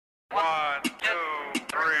One, two,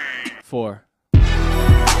 three. Four.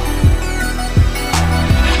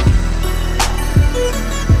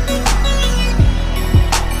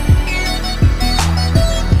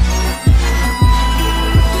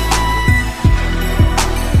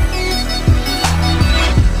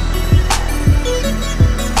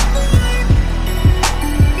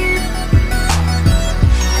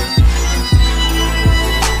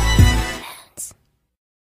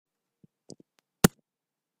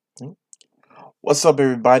 What's up,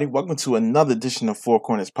 everybody? Welcome to another edition of Four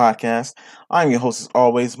Corners Podcast. I'm your host, as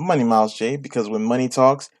always, Money Miles J, because when money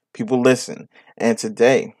talks, people listen. And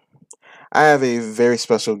today, I have a very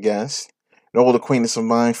special guest, an old acquaintance of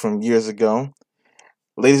mine from years ago.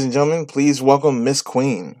 Ladies and gentlemen, please welcome Miss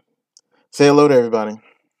Queen. Say hello to everybody.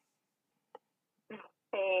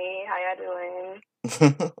 Hey, how y'all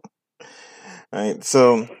doing? All right,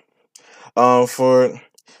 so for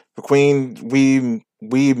Queen,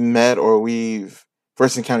 we met or we've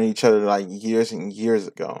first encountered each other like years and years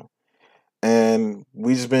ago, and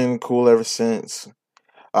we've just been cool ever since.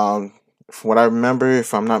 From what I remember,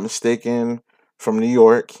 if I'm not mistaken, from New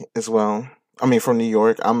York as well. I mean, from New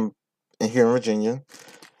York. I'm here in Virginia,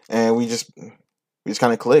 and we just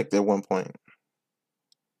kind of clicked at one point.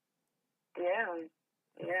 Yeah.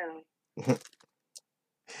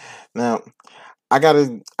 Now, I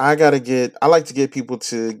like to get people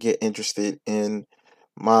to get interested in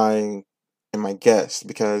my my guests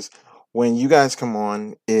because when you guys come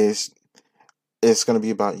on, it's going to be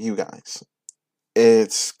about you guys.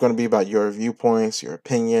 It's going to be about your viewpoints, your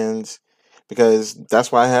opinions, because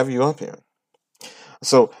that's why I have you up here.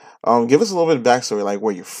 So, give us a little bit of backstory, like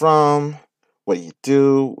where you're from, what do you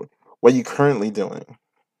do, what are you currently doing.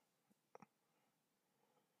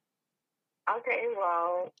 Okay,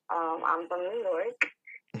 well, I'm from New York,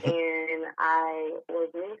 and I was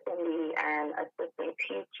recently an assistant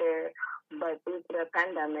teacher, but due to the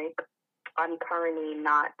pandemic, I'm currently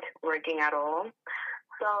not working at all.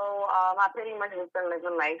 So I pretty much just been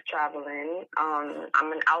living life traveling.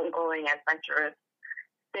 I'm an outgoing, adventurous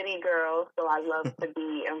city girl, so I love to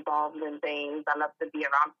be involved in things. I love to be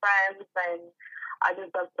around friends, and I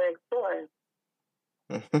just love to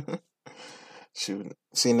explore. Shoot,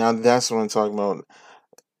 see now that's what I'm talking about.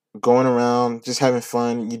 Going around, just having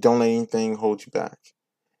fun. You don't let anything hold you back.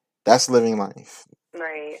 That's living life.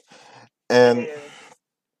 Right. And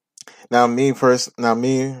now me,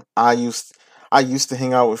 I used to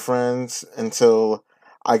hang out with friends until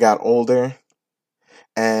I got older,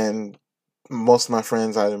 and most of my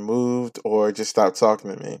friends either moved or just stopped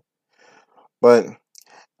talking to me. But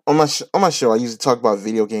on my show, I used to talk about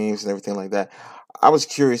video games and everything like that. I was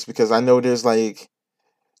curious because I know there was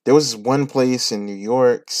this one place in New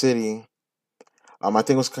York City. I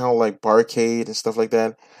think it was kind of like barcade and stuff like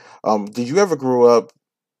that. Did you ever grow up,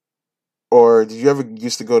 or did you ever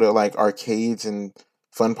used to go to like arcades and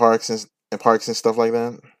fun parks and parks and stuff like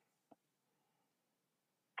that?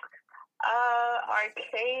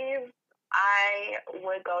 Arcades, I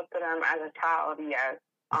would go to them as a child, yes.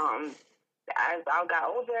 As I got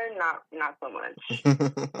older, not so much.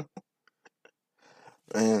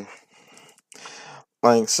 Man,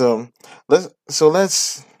 like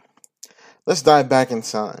let's dive back in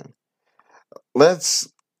time. Let's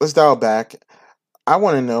dial back. I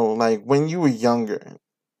want to know, like, when you were younger.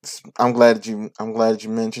 I'm glad that you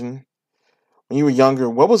mentioned when you were younger.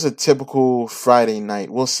 What was a typical Friday night?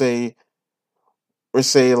 We'll say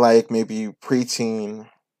like maybe preteen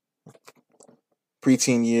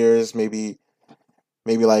years, maybe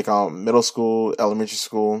like middle school, elementary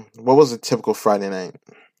school. What was a typical Friday night?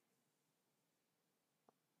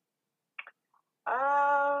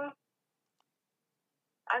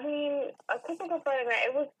 I mean, a typical Friday night,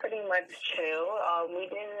 it was pretty much chill.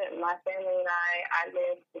 My family and I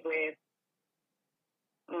lived with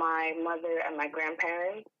my mother and my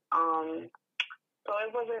grandparents. So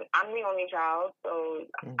it wasn't, I'm the only child, so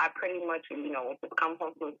I pretty much, would just come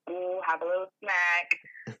home from school, have a little snack.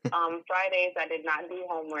 Fridays, I did not do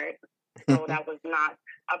homework, so that was not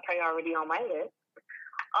a priority on my list.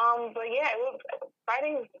 But yeah,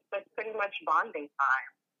 Fridays was pretty much bonding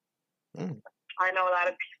time. I know a lot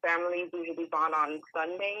of families usually bond on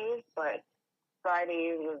Sundays, but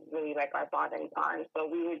Fridays was really like our bonding time. So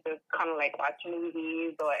we would just kind of like watch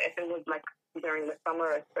movies, or if it was like during the summer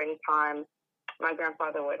or springtime, my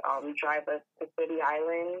grandfather would drive us to City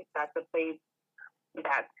Island. That's a place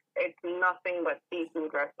it's nothing but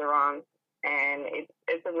seafood restaurants, and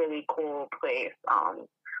it's a really cool place.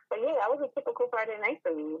 But yeah, that was a typical Friday night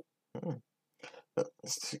for me.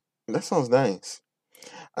 That sounds nice.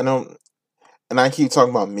 I know, and I keep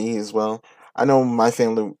talking about me as well. I know my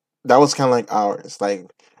family. That was kind of like ours. Like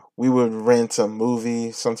we would rent a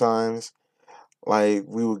movie sometimes. Like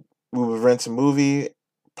we would rent a movie,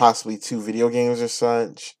 possibly two video games or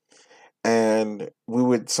such, and we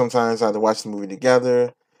would sometimes either watch the movie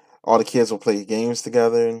together. All the kids would play games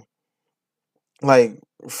together. Like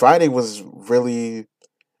Friday was really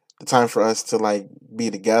the time for us to like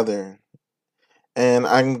be together. And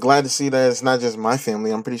I'm glad to see that it's not just my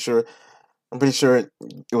family. I'm pretty sure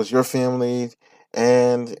it was your family,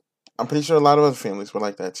 and I'm pretty sure a lot of other families were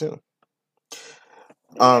like that too.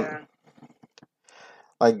 Um, Yeah.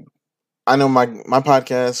 like I know my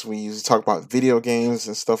podcast. We used to talk about video games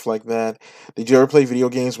and stuff like that. Did you ever play video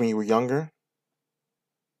games when you were younger?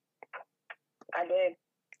 I did.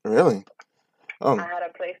 Really? I Oh. had a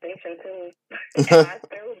PlayStation 2, and I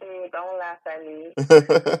still do. Don't laugh at me.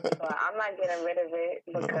 But I'm not getting rid of it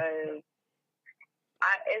No. because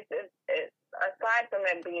it's aside from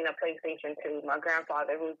it being a PlayStation 2, my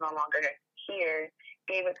grandfather, who's no longer here,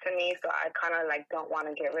 gave it to me, so I kind of like don't want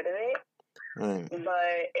to get rid of it. Right.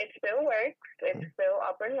 But it still works. It's still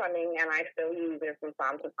up and running, and I still use it from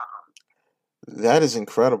time to That is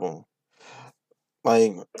incredible.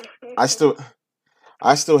 Like time. I still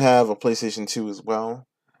I still have a PlayStation 2 as well,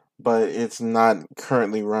 but it's not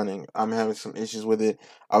currently running. I'm having some issues with it.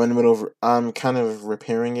 I'm kind of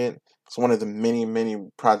repairing it. It's one of the many, many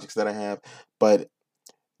projects that I have, but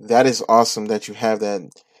that is awesome that you have that.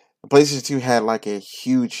 The PlayStation 2 had like a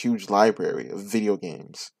huge, huge library of video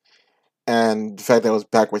games. And the fact that it was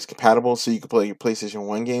backwards compatible so you could play your PlayStation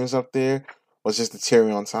 1 games up there was just the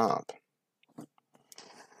cherry on top.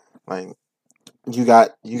 Like you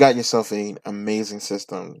got yourself an amazing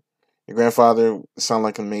system. Your grandfather sounded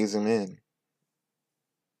like an amazing man.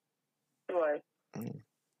 What? Mm.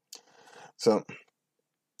 So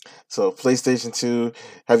so PlayStation 2,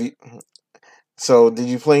 have you so did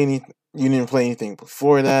you play any you didn't play anything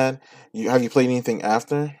before that? Have you played anything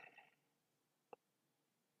after?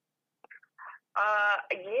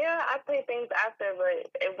 Yeah, I play things after, but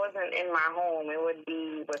it wasn't in my home. It would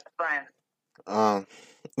be with friends. Um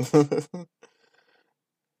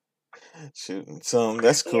shoot. So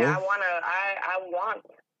that's Yeah, cool. I want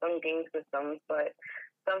some game systems, but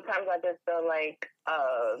sometimes I just feel like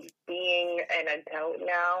being an adult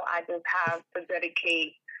now, I just have to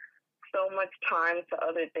dedicate so much time to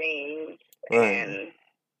other things, Right. and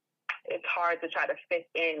it's hard to try to fit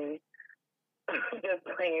in just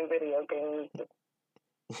playing video games.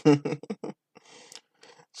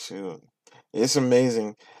 Shoot. It's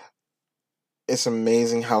amazing. It's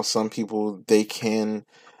amazing how some people they can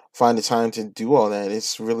find the time to do all that.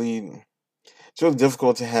 It's really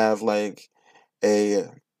difficult a to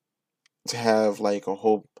have like a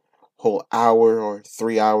whole hour or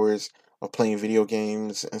 3 hours of playing video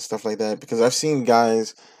games and stuff like that because I've seen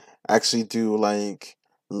guys actually do like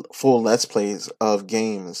full let's plays of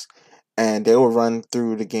games and they will run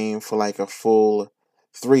through the game for like a full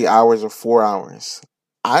 3 hours or 4 hours.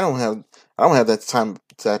 I don't have I don't have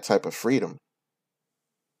that type of freedom.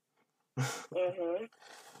 Mhm.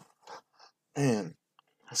 Man.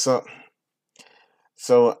 So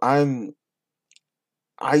so I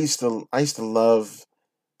used to love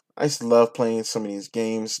playing some of these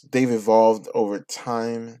games. They've evolved over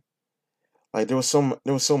time. Like there was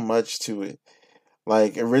so much to it.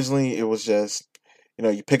 Like originally it was just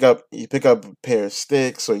you pick up a pair of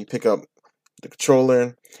sticks or you pick up the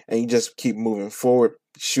controller and you just keep moving forward,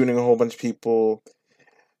 shooting a whole bunch of people,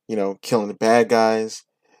 killing the bad guys.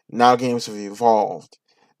 Now games have evolved.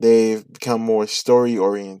 They've become more story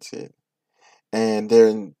oriented and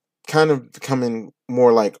they're kind of becoming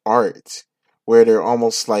more like art where they're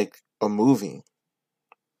almost like a movie.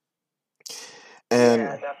 Yeah,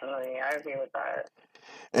 And definitely. I agree with that.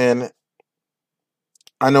 and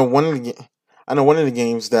I know one of the I know one of the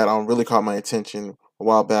games that really caught my attention a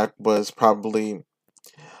while back was probably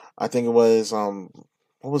I think it was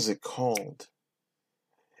what was it called?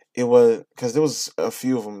 It was because there was a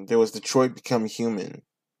few of them. There was Detroit Become Human,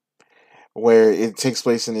 where it takes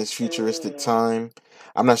place in this futuristic Mm. time.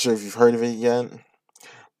 I'm not sure if you've heard of it yet,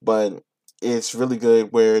 but it's really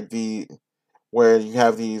good. Where you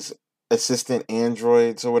have these assistant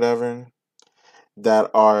androids or whatever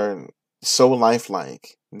that are so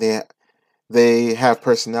lifelike. They have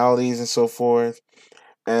personalities and so forth,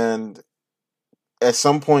 and at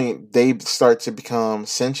some point they start to become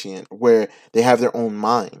sentient, where they have their own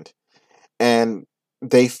mind, and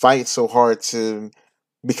they fight so hard to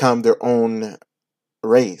become their own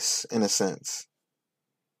race in a sense.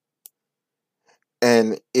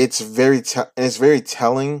 And it's very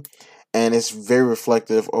telling, and it's very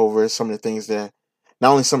reflective over some of the things that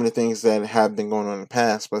not only some of the things that have been going on in the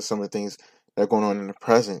past, but some of the things that are going on in the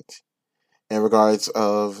present. in regards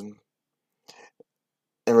of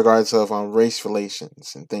race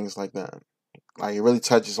relations and things like that. Like it really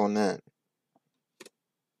touches on that.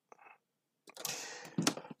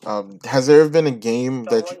 Has there ever been a game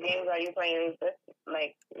So, that what games are you playing this,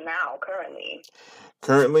 like now, currently?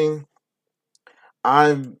 currently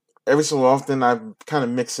I every so often I kind of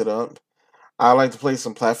mix it up. I like to play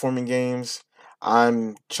some platforming games.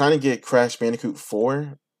 I'm trying to get Crash Bandicoot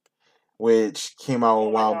 4, which came out a Oh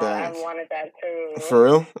my while god, back. I wanted that too. For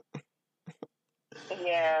real?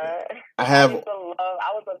 Yeah, I I have used to love.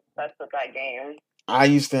 I was obsessed with that game.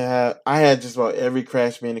 I had just about every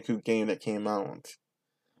Crash Bandicoot game that came out.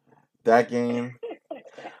 That game,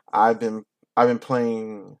 I've been I've been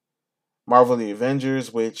playing Marvel the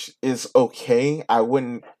Avengers, which is okay. I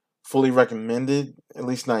wouldn't fully recommend it, at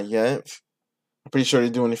least not yet. I'm pretty sure they're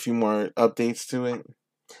doing a few more updates to it.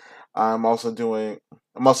 I'm also doing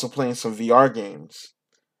I'm also playing some VR games.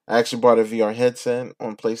 I actually bought a VR headset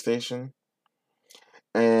on PlayStation,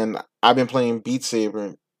 and I've been playing Beat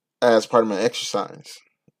Saber as part of my exercise.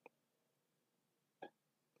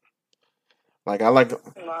 Like I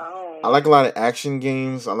Wow. like a lot of action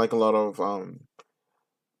games. I like a lot of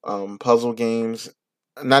puzzle games.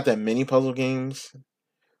 Not that many puzzle games,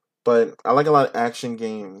 but I like a lot of action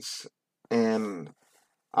games, and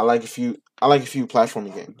I like a few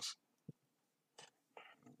platforming games.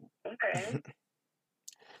 Okay.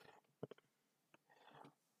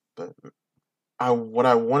 But I what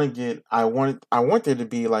I want to get I want there to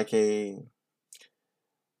be like a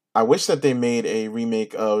I wish that they made a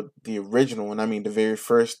remake of the original, and I mean the very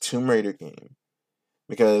first Tomb Raider game,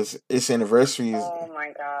 because Oh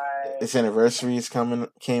my god. its anniversary is coming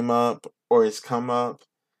came up or it's come up.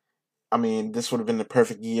 I mean, this would have been the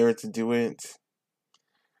perfect year to do it.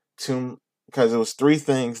 Tomb because it was three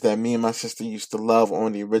things that me and my sister used to love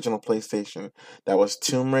on the original PlayStation. That was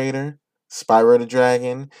Tomb Raider, Spyro the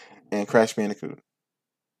Dragon, and Crash Bandicoot.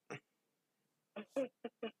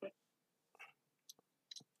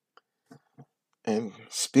 And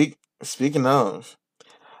speaking of,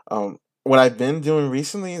 what I've been doing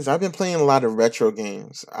recently is I've been playing a lot of retro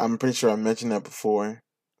games. I'm pretty sure I mentioned that before,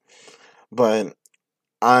 but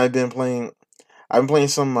I've been playing I've been playing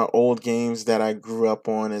some of my old games that I grew up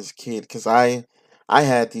on as a kid because I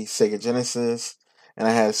had the Sega Genesis and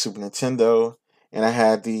I had Super Nintendo and I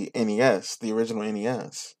had the NES, the original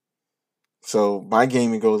NES. So my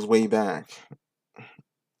gaming goes way back.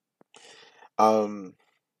 Um,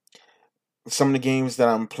 some of the games that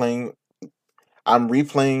I'm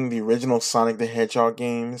replaying the original Sonic the Hedgehog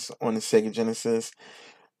games on the Sega Genesis,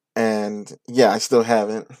 and yeah, I still have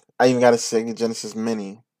it. I even got a Sega Genesis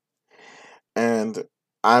Mini, and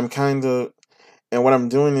I'm kind of and what I'm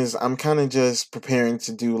doing is I'm kind of just preparing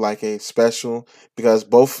to do like a special because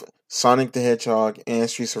both Sonic the Hedgehog and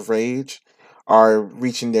Streets of Rage are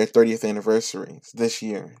reaching their 30th anniversaries this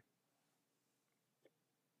year.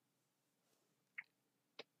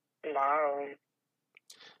 Wow.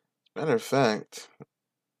 Matter of fact,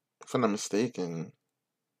 if I'm not mistaken,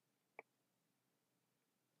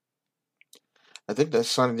 I think that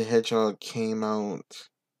Sonic the Hedgehog came out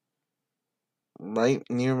right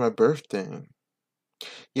near my birthday.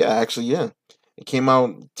 Yeah, actually, yeah. It came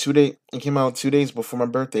out 2 days before my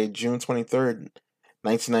birthday, June 23rd,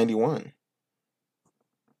 1991.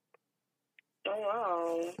 Oh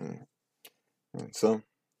wow. Mm, And so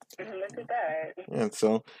Look at that. and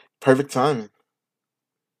so perfect timing.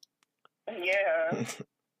 Yeah.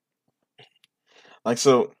 Like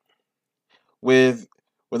so with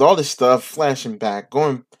all this stuff flashing back,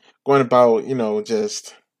 going about,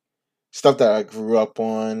 just stuff that I grew up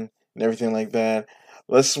on and everything like that.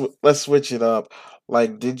 Let's switch it up.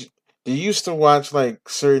 Like, did you used to watch like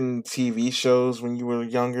certain TV shows when you were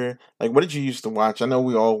younger? Like, what did you used to watch? I know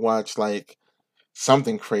we all watched like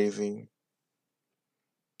something crazy.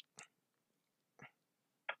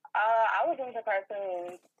 I was into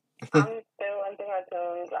cartoons. I'm still into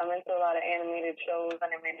cartoons. I'm into a lot of animated shows,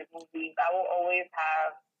 animated movies. I will always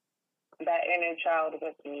have that inner child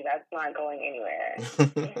with me. That's not going anywhere.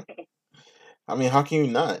 I mean, how can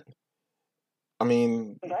you not? I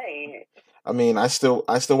mean, Right. I still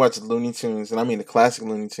watch Looney Tunes, and I mean the classic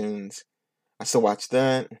Looney Tunes. I still watch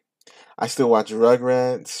that. I still watch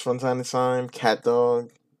Rugrats from time to time. Cat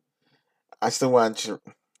Dog. I still watch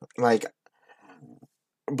like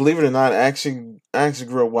believe it or not, I actually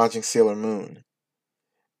grew up watching Sailor Moon,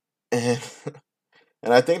 and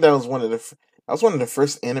and I think that was that was one of the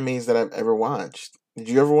first animes that I've ever watched. Did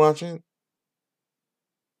you ever watch it?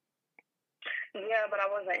 Yeah, but I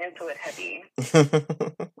wasn't into it heavy.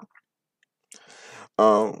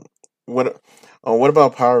 um, what what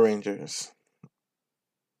about Power Rangers?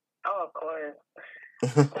 Oh, of course.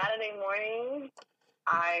 Saturday morning,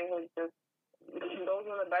 I was just, those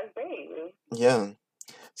were the best days. Yeah.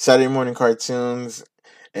 Saturday morning cartoons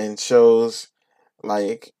and shows,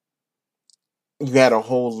 like, you had a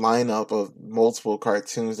whole lineup of multiple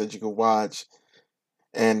cartoons that you could watch,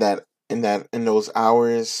 and that in those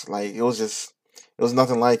hours, like, it was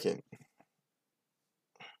nothing like it.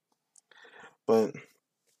 But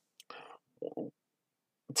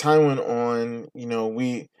time went on.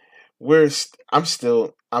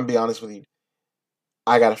 I'm be honest with you.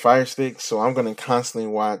 I got a Fire Stick, so I'm gonna constantly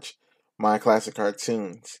watch my classic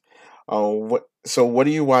cartoons. What do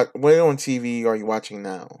you watch? What on TV are you watching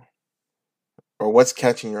now, or what's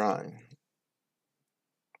catching your eye?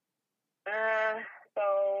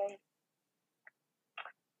 So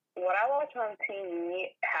what I watch on TV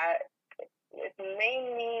it's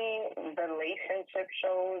mainly relationship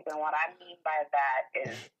shows, and what I mean by that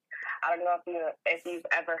is I don't know if you've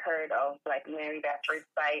ever heard of like Married at First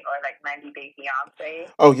Sight or like 90 Day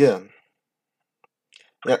Fiance. Oh yeah,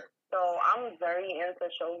 yeah. So I'm very into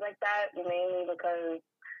shows like that, mainly because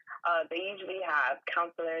they usually have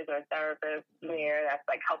counselors or therapists there that's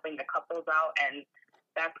like helping the couples out, and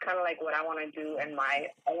that's kind of like what I want to do in my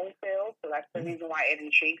own field. So that's the reason why it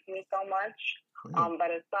intrigues me so much. But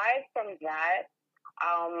aside from that,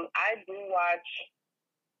 I do watch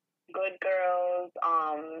Good Girls.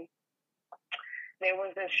 There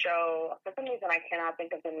was this show. For some reason, I cannot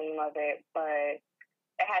think of the name of it, but it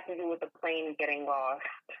had to do with the plane getting lost.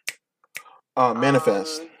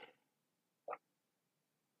 Manifest.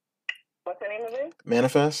 What's the name of it?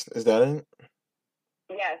 Manifest. Is that it?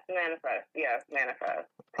 Yes, Manifest. Yes, Manifest.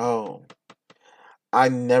 Oh, I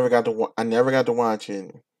never got to. I never got to watch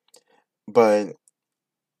it, but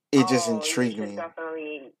it just intrigued you should me.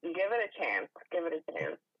 definitely give it a chance. Give it a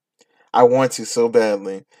chance. I want to so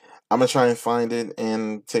badly. I'm gonna try and find it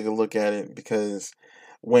and take a look at it because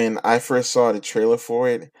when I first saw the trailer for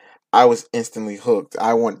it, I was instantly hooked.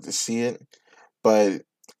 I wanted to see it, but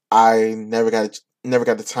I never got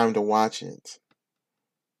the time to watch it.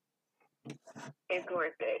 It's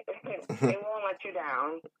worth it. It won't let you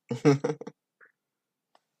down.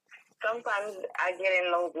 Sometimes I get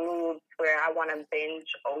in those moods where I want to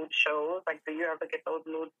binge old shows. Like, do you ever get those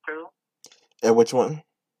moods too? And which one?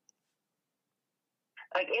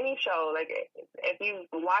 Like any show, like if you've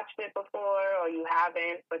watched it before or you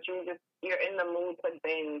haven't, but you're in the mood to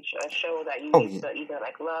binge a show that you used to either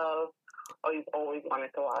like love or you've always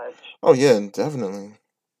wanted to watch. Oh yeah, definitely.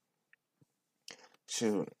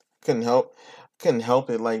 Shoot, couldn't help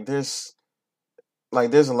it. There's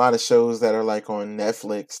a lot of shows that are like on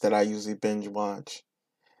Netflix that I usually binge watch.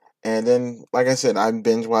 And then, like I said, I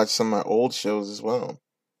binge watch some of my old shows as well.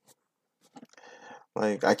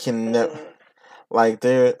 Like I can never, I'm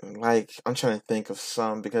trying to think of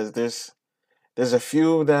some because there's a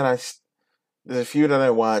few that there's a few that I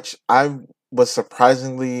watch. I was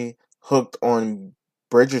surprisingly hooked on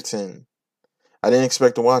Bridgerton. I didn't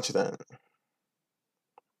expect to watch that.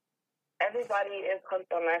 Everybody is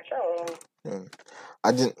hooked on that show. Yeah.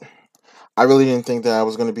 I didn't. I really didn't think that I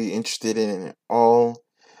was going to be interested in it all,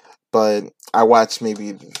 but I watched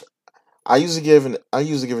maybe. I usually give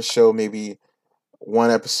a show maybe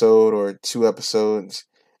one episode or two episodes,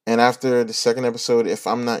 and after the second episode, if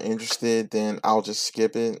I'm not interested, then I'll just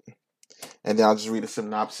skip it, and then I'll just read a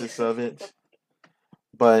synopsis of it.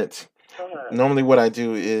 But normally, what I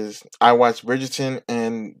do is I watch Bridgerton,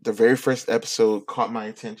 and the very first episode caught my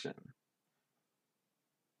attention.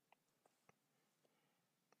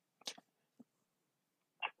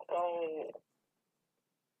 So,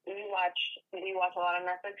 do you watch a lot of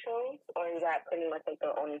Netflix shows, or is that pretty much like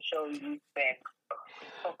the only show you've been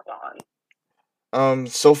hooked on?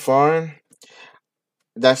 So far,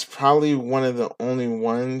 that's probably one of the only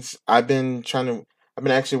ones I've been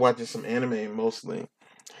actually watching some anime mostly,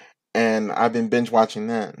 and I've been binge watching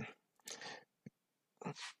that.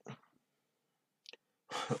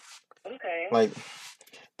 Okay. Like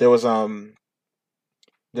there was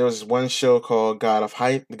there was one show called God of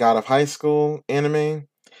High School anime,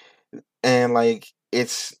 and like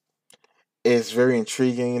it's very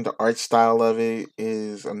intriguing. The art style of it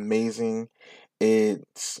is amazing.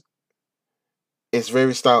 It's it's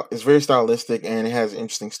very stylistic, and it has an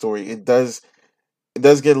interesting story. It does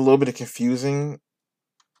get a little bit of confusing,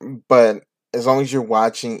 but as long as you're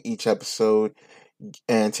watching each episode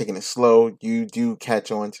and taking it slow, you do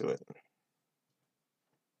catch on to it.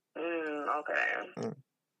 Okay.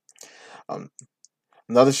 Um,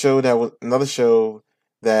 another show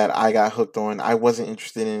that I got hooked on. I wasn't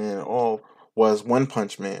interested in it at all. Was One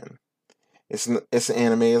Punch Man. It's an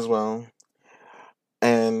anime as well,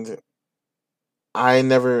 and I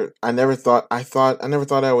never thought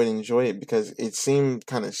I would enjoy it because it seemed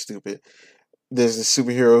kind of stupid. There's a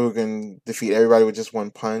superhero who can defeat everybody with just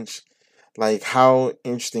one punch. Like, how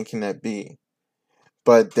interesting can that be?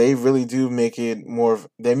 But they really do make it more of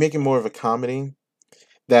they make it more of a comedy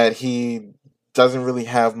that doesn't really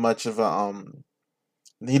have much of a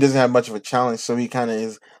he doesn't have much of a challenge, so he kind of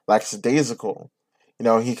is lackadaisical.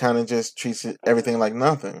 He kind of just treats everything like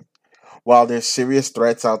nothing. While there's serious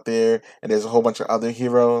threats out there, and there's a whole bunch of other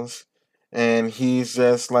heroes, and he's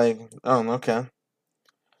just like, oh, okay.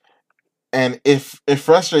 And if it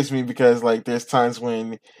frustrates me because like there's times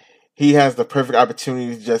when he has the perfect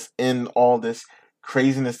opportunity to just end all this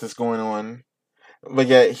craziness that's going on, but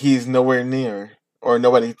yet he's nowhere near, or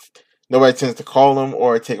nobody tends to call him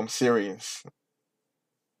or take him serious.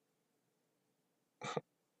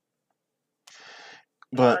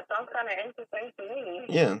 Well, But it sounds kind of interesting to me.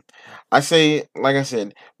 yeah, like I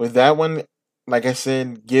said, with that one, like I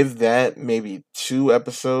said, give that maybe 2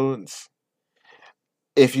 episodes.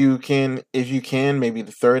 If you can, maybe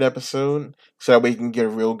the third episode, so that way you can get a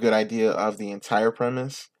real good idea of the entire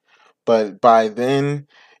premise. But by then,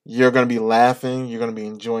 you're gonna be laughing. You're gonna be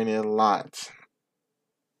enjoying it a lot.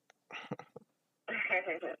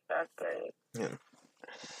 That's great. Yeah,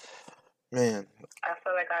 man. I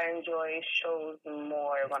feel like I enjoy shows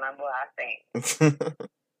more when I'm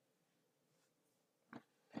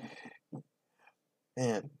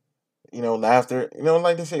Man, laughter.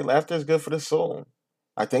 Like they say, laughter is good for the soul.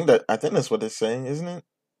 I think that's what they're saying, isn't it?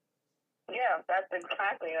 Yeah, that's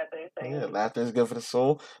exactly what they're Yeah, saying. laughter is good for the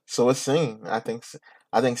soul. So is singing. I think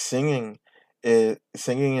singing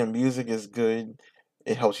and music is good.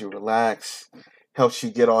 It helps you relax, helps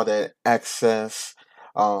you get all that excess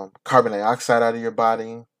carbon dioxide out of your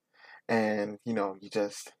body, and you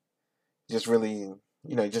just really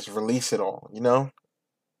you just release it all.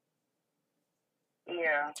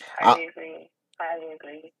 Yeah, I, highly agree. Highly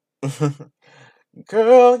agree.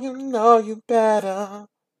 Girl, you better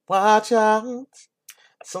watch out.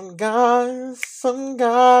 Some guys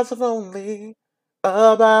are only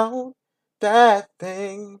about that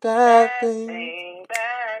That thing, thing,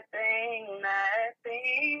 that thing, that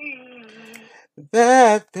thing.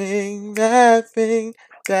 that thing, that thing,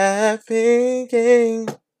 that thing.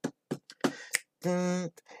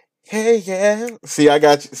 Mm, hey, yeah. See, I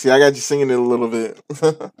got you. See, I got you singing it a little bit.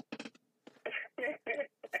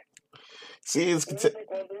 See, Music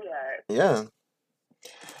will do that. yeah,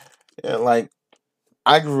 yeah. Like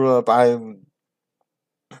I grew up,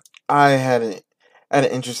 I had an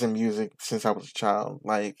interest in music since I was a child.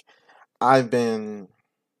 Like I've been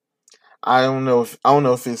I don't know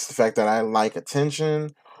if it's the fact that I like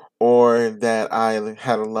attention or that I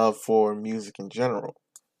had a love for music in general.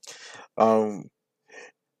 Um,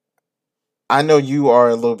 I know you are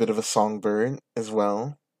a little bit of a songbird as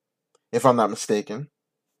well, if I'm not mistaken.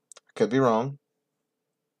 Could be wrong,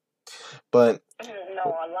 but No,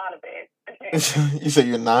 a lot of it. you say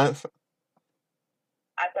you're not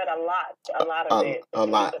I said a lot of it. a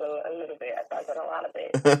You lot. said a little bit. I said a lot of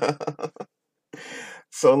it.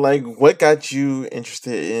 So, like, what got you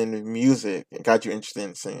interested in music? Got you interested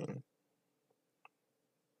in singing?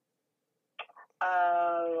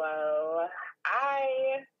 Well,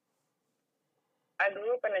 I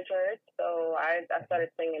grew up in a church, so I started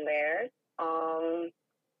singing there. Um,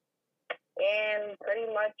 and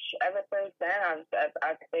pretty much ever since then,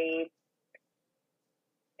 I've stayed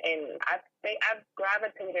and I've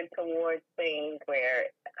gravitated towards things where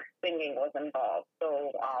singing was involved.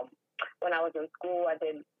 So when I was in school, I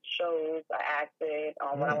did shows, I acted.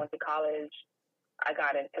 When I Mm, went to college, I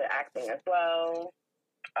got into acting as well.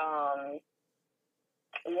 Um,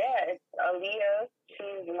 yeah, it's Aaliyah.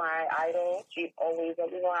 She's my idol. She's always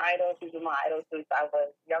been my idol. She's been my idol since I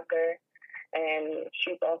was younger, and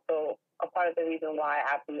she's also a part of the reason why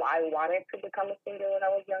I wanted to become a singer when I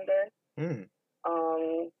was younger. mm.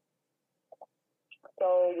 Um,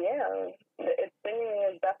 so yeah, singing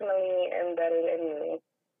is definitely embedded in me.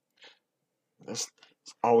 It's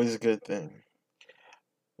always a good thing.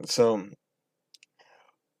 So,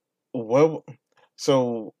 what?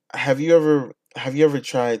 So, have you ever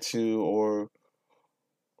tried to, or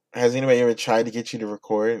has anybody ever tried to get you to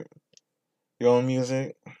record your own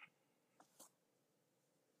music?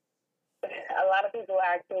 A lot of people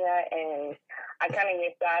ask me that, and I kind of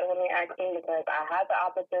get sad when they ask me because I had the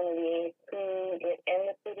opportunity to get in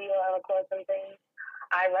the studio and record some things.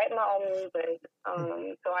 I write my own music,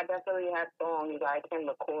 so I definitely have songs I can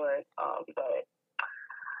record, but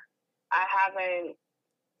I haven't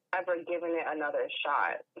ever given it another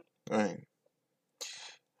shot. Right.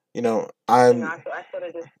 I'm I sort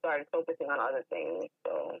of just started focusing on other things.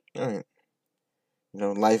 So right.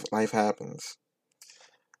 Life happens.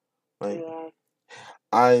 Like Yeah.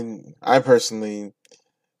 I personally,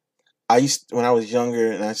 I used when I was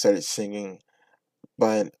younger and I started singing,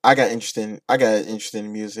 but I got interested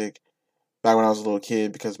in music back when I was a little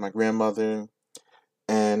kid because of my grandmother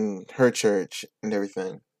and her church and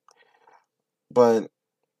everything. But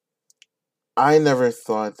I never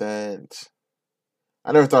thought that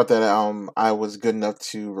I never thought that I was good enough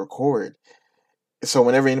to record. So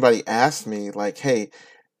whenever anybody asked me like, "Hey,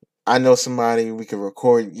 I know somebody we could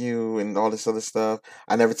record you and all this other stuff,"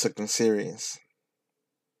 I never took them serious.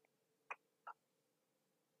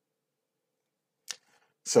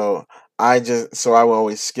 So I would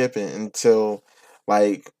always skip it until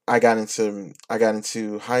like I got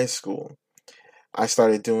into high school. I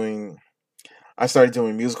started doing I started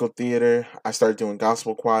doing musical theater. I started doing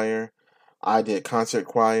gospel choir. I did concert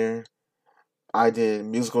choir. I did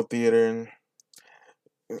musical theater.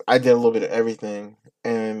 I did a little bit of everything.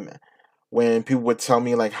 And when people would tell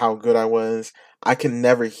me like how good I was, I could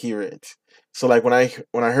never hear it. So like when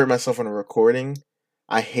I heard myself on a recording,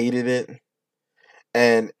 I hated it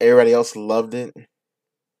and everybody else loved it.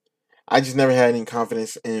 I just never had any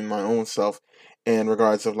confidence in my own self in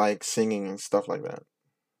regards of like singing and stuff like that.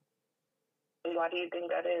 Why do you think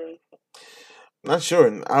that is? Not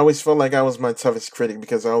sure. I always felt like I was my toughest critic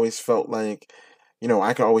because I always felt like,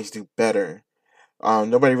 I could always do better.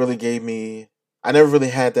 Nobody really gave me. I never really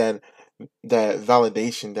had that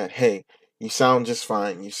validation that hey, you sound just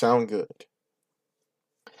fine. You sound good.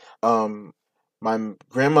 Um, my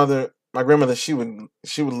grandmother, she would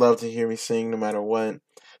love to hear me sing no matter what.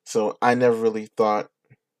 So I never really thought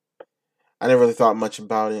much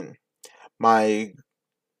about it. My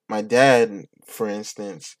my dad, for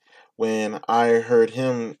instance, when I heard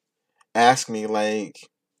him ask me like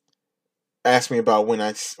ask me about when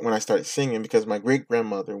I started singing because my great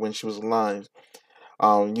grandmother when she was alive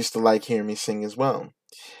used to like hearing me sing as well,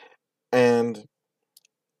 and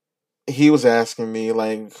he was asking me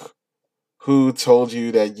like who told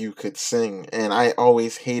you that you could sing, and I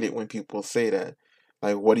always hate it when people say that.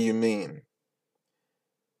 Like, what do you mean?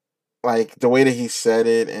 Like the way that he said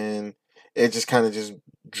it, and it just kind of just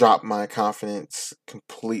dropped my confidence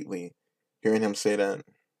completely. Hearing him say that,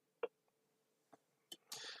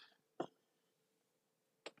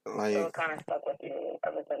 So like, it kind of stuck with you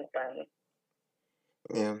ever since then.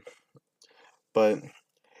 yeah. But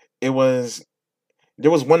it was there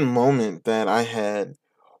was one moment that I had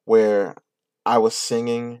where I was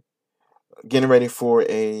singing, getting ready for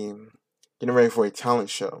a talent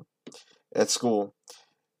show at school.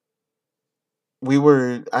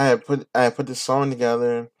 I had put this song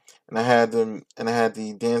together and I had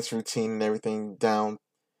the dance routine and everything down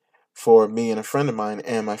for me and a friend of mine,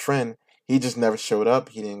 and my friend, he just never showed up.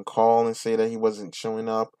 He didn't call and say that he wasn't showing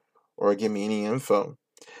up or give me any info.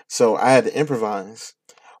 So I had to improvise.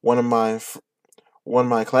 One of my one of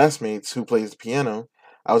my classmates who plays the piano,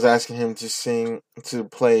 I was asking him to sing to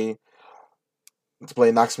play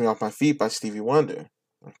 "Knocks Me Off My Feet" by Stevie Wonder,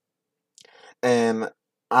 and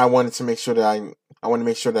I wanted to make sure that I wanted to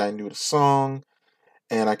make sure that I knew the song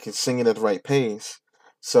and I could sing it at the right pace.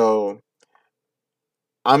 So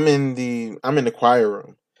I'm in the choir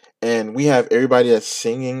room, and we have everybody that's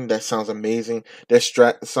singing that sounds amazing.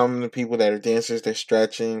 Some of the people that are dancers, they're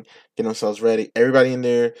stretching, getting themselves ready. Everybody in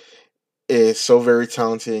there is so very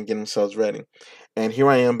talented and getting themselves ready. And here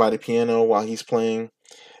I am by the piano while he's playing,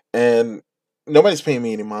 and nobody's paying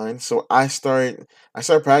me any mind. So I start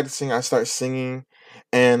practicing, I start singing,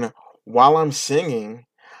 and while I'm singing,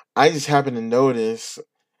 I just happen to notice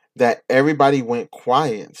that everybody went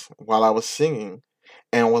quiet while I was singing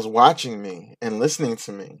and was watching me and listening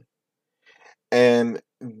to me. And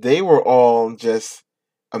they were all just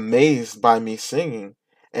amazed by me singing.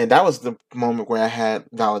 And that was the moment where I had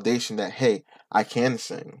validation that, hey, I can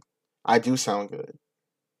sing. I do sound good.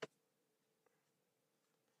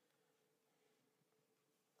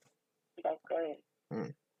 That's great.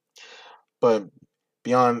 Mm. But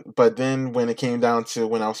but then when it came down to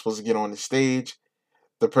when I was supposed to get on the stage,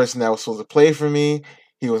 the person that was supposed to play for me,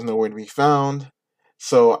 he was nowhere to be found.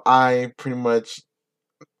 So I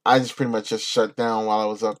just pretty much just shut down while I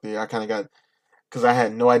was up there. I kind of got because I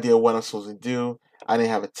had no idea what I'm supposed to do. I didn't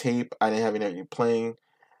have a tape. I didn't have anything playing.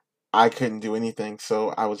 I couldn't do anything.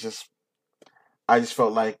 So I just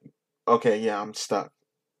felt like, okay, yeah, I'm stuck.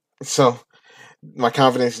 So my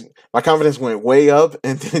confidence went way up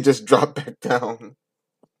and then it just dropped back down.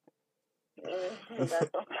 That's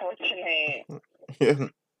unfortunate. Yeah.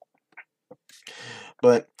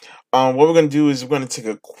 But what we're gonna do is we're gonna take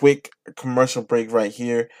a quick commercial break right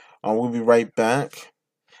here. We'll be right back,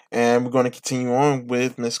 and we're gonna continue on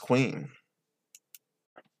with Miss Queen.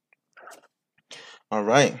 All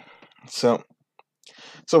right. So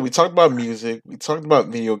so we talked about music. We talked about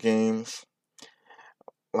video games.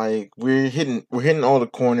 Like we're hitting all the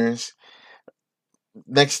corners.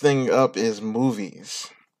 Next thing up is movies.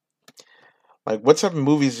 Like what type of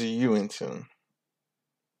movies are you into?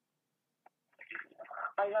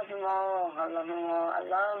 I love them all. I love them all. I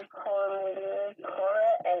love horror movies.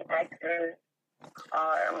 Horror and action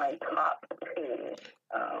are my top two.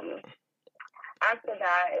 Um, After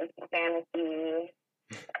that is fantasy,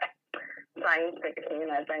 science fiction,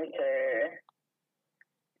 adventure,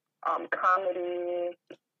 comedy.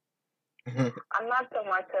 I'm not so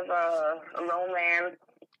much of a romance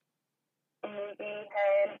movie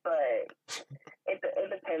head, but it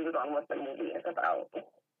depends on what the movie is about.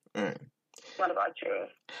 Alright. What about you?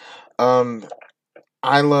 Um,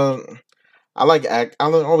 I love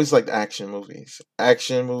always liked action movies.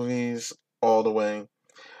 Action movies all the way.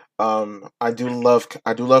 I do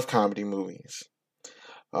love comedy movies.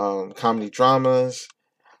 Comedy dramas.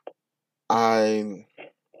 I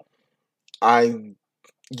I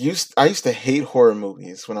I used to hate horror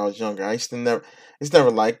movies when I was younger. I just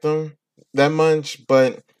never liked them that much,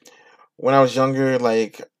 but when I was younger,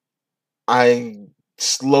 like I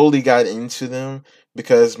slowly got into them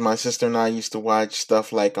because my sister and I used to watch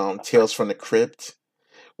stuff like Tales from the Crypt,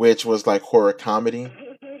 which was like horror comedy.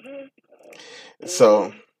 So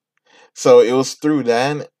Mm-hmm. so it was through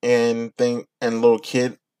that and little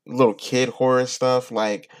kid horror stuff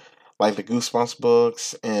like the Goosebumps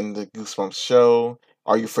books and the Goosebumps show.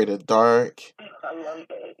 Are You Afraid of the Dark? I love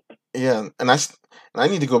it. Yeah, and I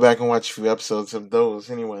need to go back and watch a few episodes of those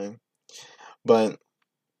anyway. But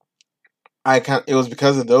it was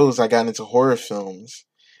because of those I got into horror films,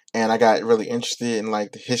 and I got really interested in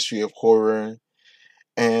like the history of horror,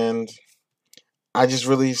 and I just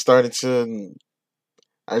really started to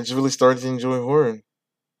I just really started to enjoy horror.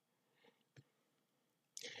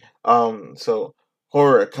 So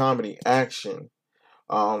horror, comedy, action,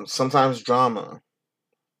 sometimes drama.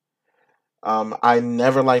 I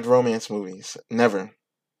never liked romance movies. Never.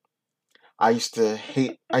 I used to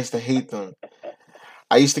hate them.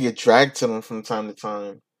 I used to get dragged to them from time to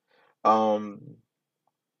time. Um,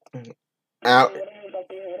 out, What is it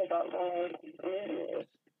that you hate about romance movies?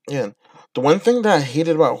 yeah. The one thing that I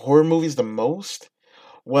hated about horror movies the most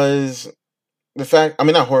was the fact. I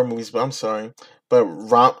mean, not horror movies, but I'm sorry, but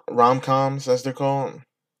rom coms as they're called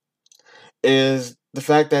is the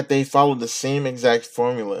fact that they follow the same exact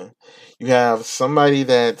formula. You have somebody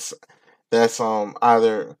that's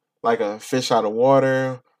either like a fish out of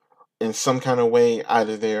water in some kind of way.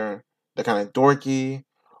 Either they're kind of dorky,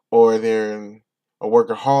 or they're a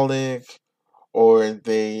workaholic, or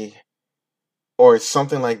or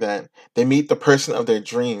something like that. They meet the person of their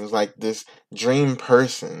dreams, like this dream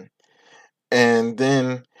person, and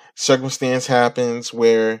then circumstance happens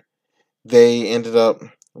they ended up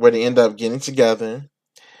where they end up getting together.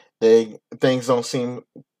 They things don't seem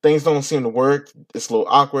to work. It's a little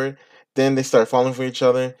awkward. Then they start falling for each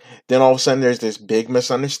other. Then all of a sudden there's this big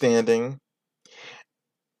misunderstanding,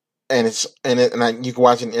 and you can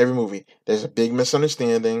watch it in every movie. There's a big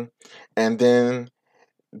misunderstanding, and then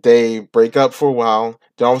they break up for a while.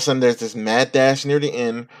 Then all of a sudden there's this mad dash near the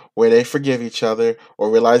end where they forgive each other or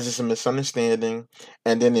realize it's a misunderstanding,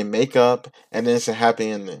 and then they make up, and then it's a happy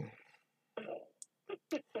ending.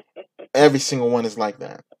 Every single one is like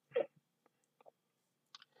that.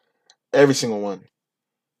 Every single one.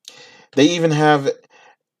 They even have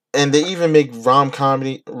they even make rom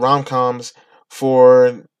coms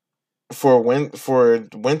for for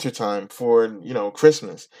winter time, for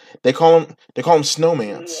Christmas. They call them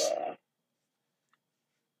snowmans.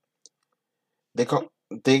 Yeah.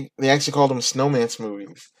 They actually call them snowmance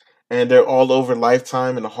movies, and they're all over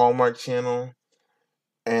Lifetime and the Hallmark Channel.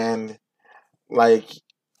 And like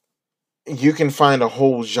you can find a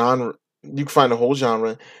whole genre. You can find a whole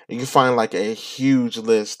genre. You can find like a huge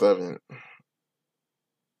list of it.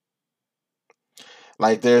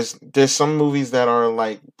 Like there's some movies that are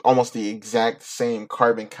like almost the exact same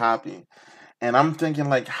carbon copy. And I'm thinking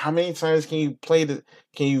like how many times can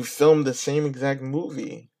you film the same exact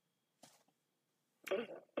movie?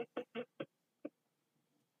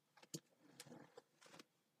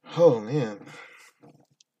 Oh man.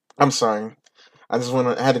 I'm sorry. I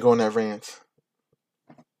had to go on that rant.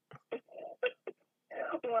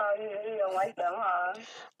 Well, you don't like them, huh?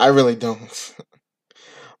 I really don't.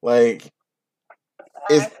 Like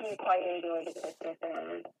I it's actually quite enjoy the Christmas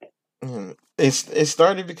ones. it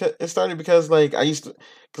started because like I used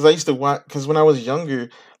to watch because when I was younger,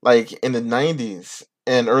 like in the '90s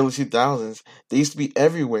and early 2000s, they used to be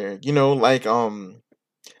everywhere.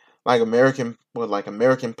 Like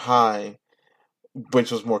American Pie,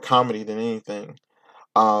 which was more comedy than anything.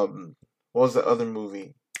 What was the other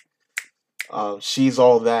movie? She's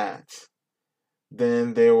All That.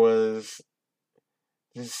 Then there was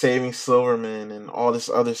Saving Silverman and all this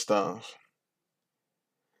other stuff.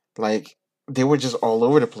 Like they were just all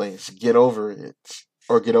over the place. Get over it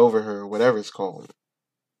or get over her, whatever it's called.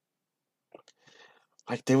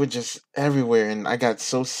 Like they were just everywhere, and I got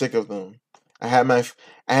so sick of them. I had my,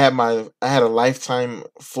 I had a lifetime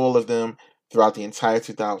full of them throughout the entire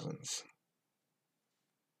 2000s.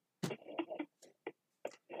 Yeah,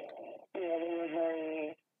 they were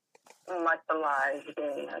very much alive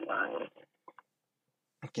during that time.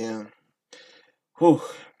 Yeah. Whew,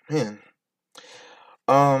 man.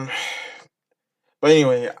 Um, but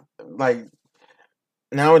anyway, like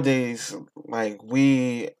nowadays, like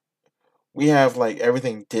we have like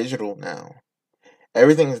everything digital now.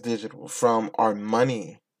 Everything is digital, from our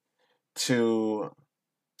money to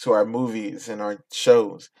our movies and our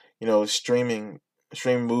shows. You know, streaming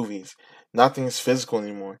movies. Nothing's physical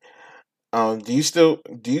anymore. Do you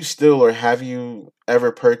still or have you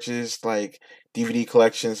ever purchased like DVD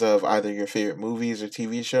collections of either your favorite movies or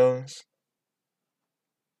TV shows?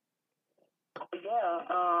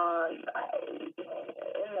 Yeah,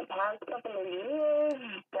 in the past couple of years,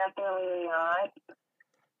 definitely not.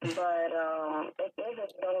 But if there's a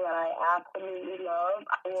show that I absolutely love,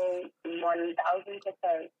 I will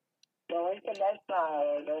 1000% go into Best Buy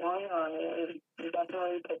or go online and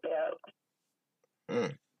definitely pick it up.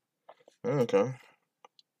 Mm, okay.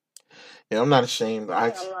 Yeah, I'm not ashamed. Yeah,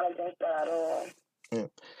 I'm not against that at all. Yeah,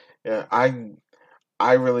 yeah,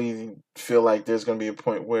 I really feel like there's gonna be a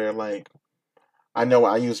point where like I know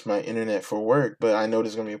I use my internet for work, but I know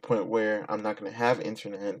there's gonna be a point where I'm not gonna have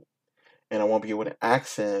internet and I won't be able to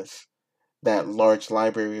access that large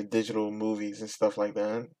library of digital movies and stuff like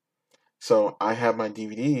that. So I have my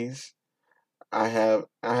DVDs. I have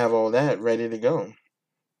all that ready to go.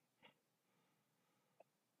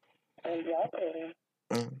 Exactly.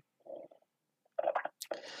 Mm.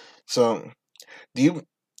 So do you?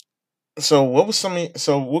 So what was some?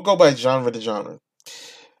 So we'll go by genre to genre.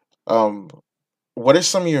 Um, what are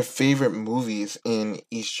some of your favorite movies in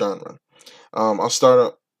each genre? I'll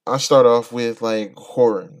start. I'll start off with like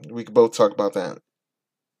horror. We could both talk about that.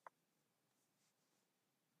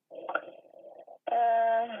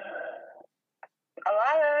 A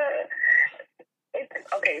lot of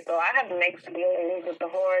it's okay. So I have mixed feelings with the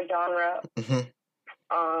horror genre. Hmm.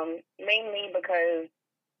 Mainly because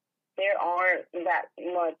there aren't that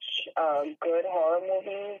much good horror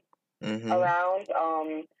movies Hmm. around.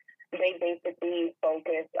 They basically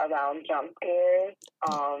focus around jump scares.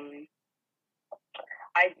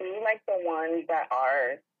 I do like the ones that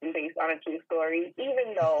are based on a true story,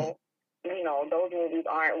 even though those movies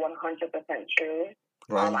aren't 100% true.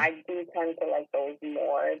 Right. I do tend to like those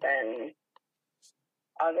more than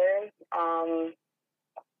others.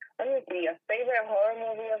 Let me see. A favorite horror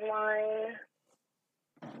movie of mine.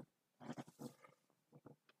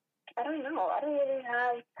 I don't know. I don't really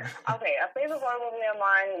have. Okay, a favorite horror movie of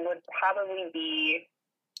mine would probably be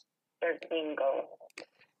 13 Ghosts.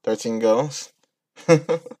 13 Ghosts.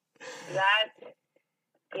 That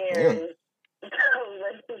Yeah. scares the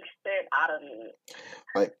living shit out of me.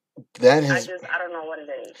 Like that has I don't know what it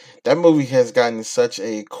is. that movie has gotten such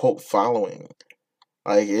a cult following.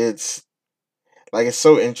 Like it's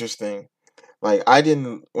so interesting. Like I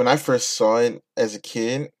didn't when I first saw it as a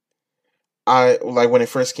kid, I like when it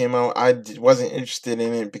first came out, wasn't interested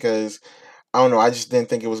in it because I don't know, I just didn't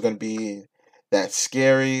think it was going to be that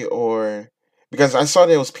scary or because I saw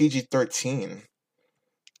that it was PG-13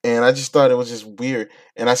 and I just thought it was just weird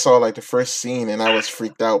and I saw like the first scene and I was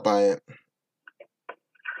freaked out by it.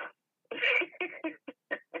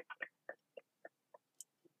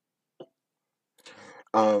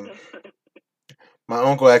 Um my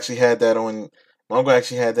uncle actually had that on my uncle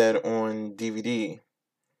actually had that on DVD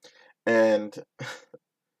and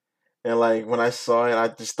like when I saw it I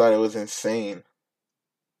just thought it was insane.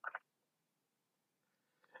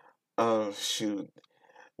 Oh shoot.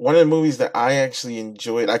 One of the movies that I actually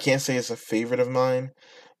enjoyed, I can't say it's a favorite of mine,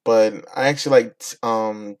 but I actually liked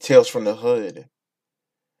Tales from the Hood.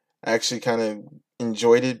 I actually kind of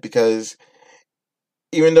enjoyed it because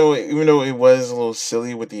even though it was a little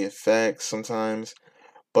silly with the effects sometimes,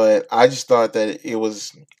 but I just thought that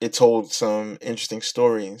it told some interesting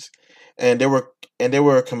stories, and there were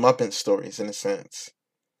comeuppance stories in a sense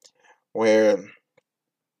where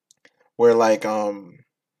where like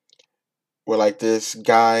where like this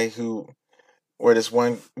guy who where this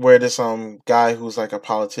guy who's like a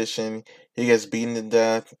politician, he gets beaten to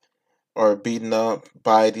death or beaten up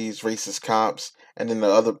by these racist cops, and then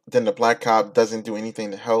the black cop doesn't do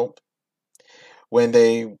anything to help. When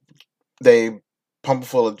they pump him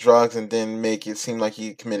full of drugs and then make it seem like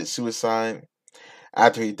he committed suicide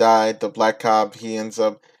after he died, the black cop leaving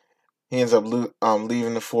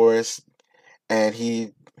the forest, and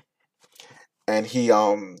he he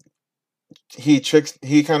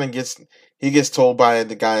kind of gets told by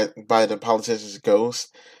the politician's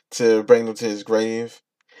ghost to bring them to his grave.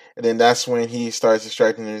 And then that's when he starts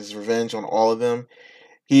extracting his revenge on all of them.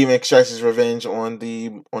 He even extracts his revenge on the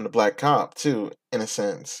black cop too, in a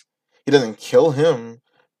sense. He doesn't kill him,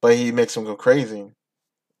 but he makes him go crazy.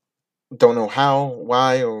 Don't know how,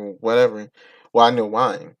 why, or whatever. Well, I know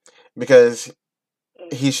why, because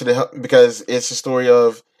he should have, because it's a story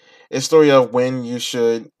of when you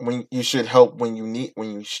should help when you need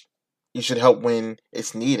when you should help when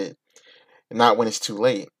it's needed, not when it's too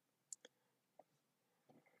late.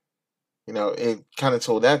 It kind of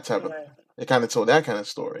told that type of Right. it kind of told that kind of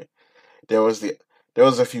story. There was the there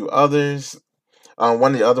was a few others.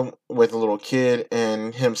 One of the other with a little kid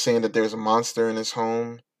and him saying that there's a monster in his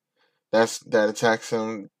home that attacks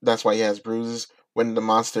him. That's why he has bruises. When the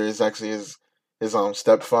monster is actually his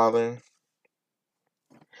stepfather.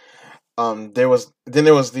 The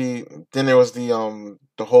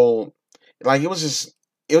whole, like, it was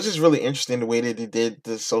just really interesting the way that they did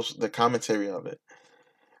the commentary of it.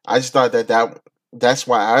 I just thought that's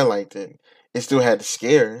why I liked it. It still had the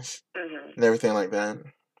scares Mm-hmm. and everything like that,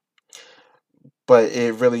 but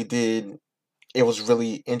it was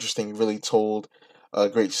really interesting. It really told a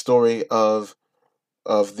great story of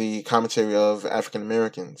the commentary of African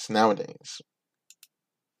Americans nowadays.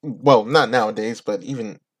 Well, not nowadays, but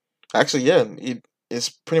even actually, yeah, it's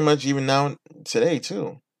pretty much even now today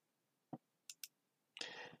too.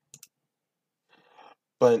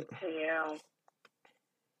 But Yeah.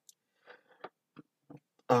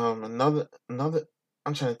 another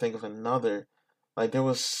I'm trying to think of another. Like there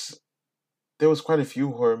was quite a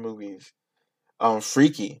few horror movies.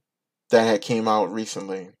 Freaky that had came out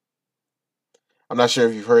recently. I'm not sure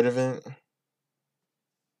if you've heard of it.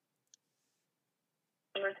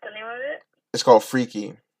 What's the name of it? It's called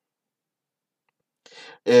Freaky.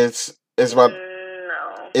 It's about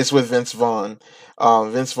No. it's with Vince Vaughn.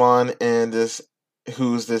 Vince Vaughn and this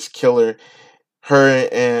killer. Her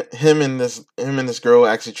and him and this girl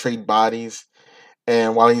actually trade bodies,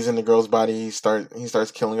 and while he's in the girl's body, he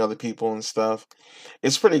starts killing other people and stuff.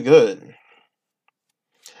 It's pretty good.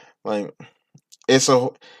 Like it's a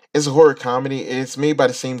it's a horror comedy. It's made by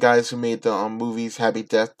the same guys who made the movies Happy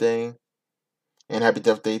Death Day and Happy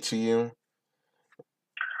Death Day to You.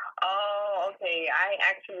 Oh, okay. I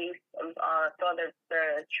actually saw the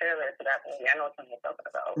trailer for that movie. I know what you're talking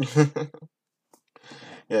about.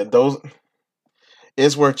 Yeah, those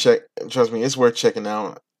it's worth check. Trust me, it's worth checking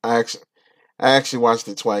out. I actually watched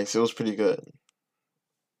it twice. It was pretty good.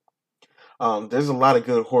 There's a lot of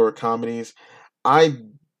good horror comedies. I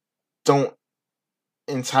don't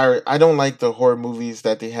I don't like the horror movies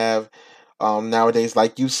that they have nowadays,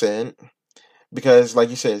 like you said, because like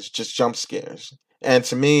you said, it's just jump scares. And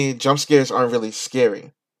to me, jump scares aren't really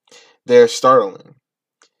scary. They're startling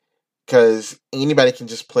because anybody can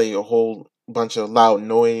just play a whole bunch of loud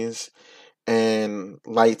noise and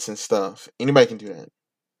lights and stuff. Anybody can do that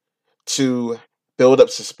to build up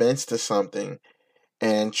suspense to something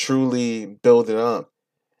and truly build it up,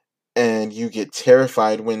 and you get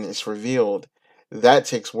terrified when it's revealed. That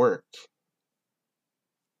takes work.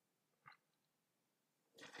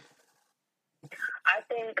 I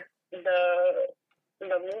think the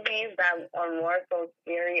movies that are more so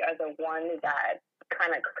scary are the ones that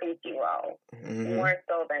kind of creep you out Hmm. more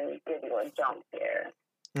so than give you a jump scare.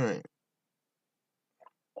 Right.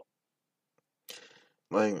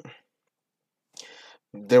 Like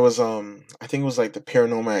there was I think it was like the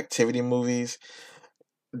Paranormal Activity movies.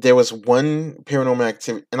 There was one Paranormal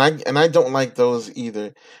Activity, and I don't like those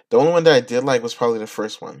either. The only one that I did like was probably the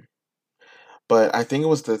first one, but I think it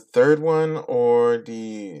was the third one or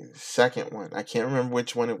the second one. I can't remember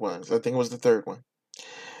which one it was. I think it was the third one.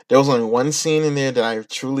 There was only one scene in there that I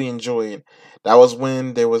truly enjoyed. That was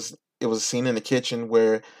when it was a scene in the kitchen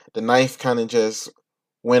where the knife kind of just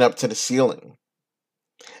went up to the ceiling.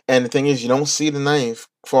 And the thing is, you don't see the knife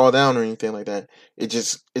fall down or anything like that. It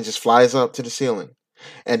just flies up to the ceiling.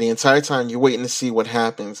 And the entire time you're waiting to see what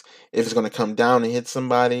happens, if it's going to come down and hit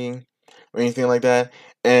somebody or anything like that.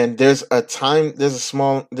 And there's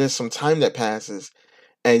some time that passes,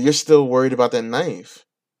 and you're still worried about that knife.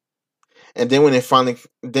 And then when it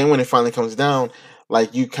finally comes down,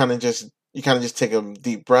 like you kind of just take a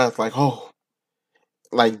deep breath, like, oh,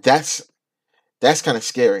 like that's kind of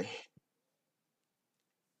scary.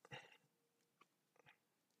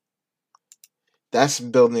 That's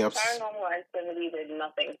building up. Paranormal Activity did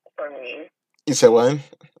nothing for me. You said what?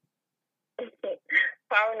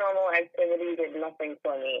 Paranormal Activity did nothing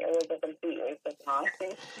for me. It was a complete waste of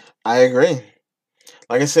time. I agree.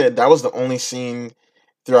 Like I said, that was the only scene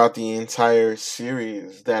throughout the entire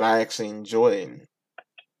series that I actually enjoyed.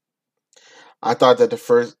 I thought that the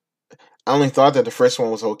first, I only thought that the first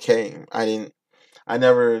one was okay. I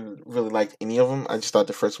never really liked any of them. I just thought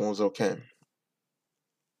the first one was okay.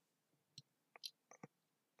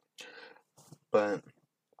 But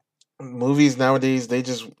movies nowadays, Have you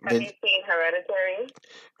seen Hereditary?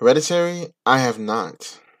 Hereditary, I have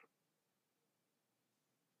not.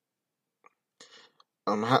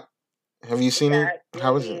 How, have you seen it? That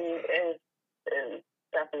How is movie it? is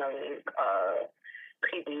definitely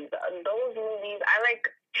creepy. Those movies, I like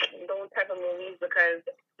those type of movies because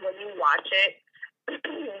when you watch it,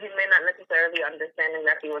 you may not necessarily understand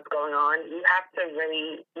exactly what's going on. You have to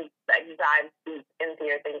really like dive deep into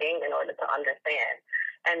your thinking in order to understand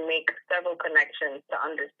and make several connections to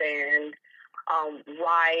understand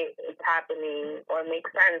why it's happening or make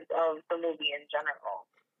sense of the movie in general.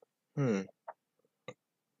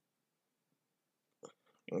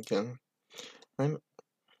 Okay. I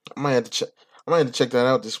might have to check. I might have to check that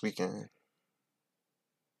out this weekend.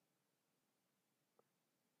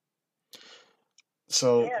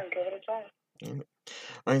 So, Yeah, give it a try.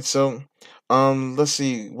 all right. So, let's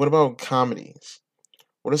see. What about comedies?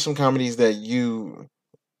 What are some comedies that you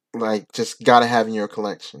like? Just gotta have in your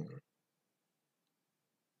collection.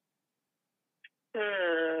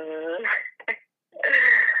 Hmm.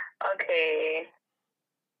 Okay.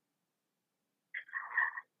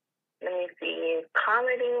 Let me see.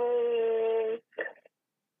 Comedy movies.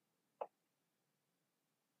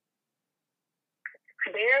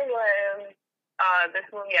 There was this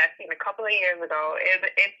movie I seen a couple of years ago.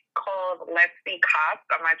 It's called Let's Be Cops.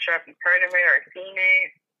 I'm not sure if you've heard of it or seen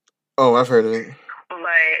it, Oh, I've heard of it.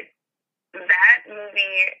 but that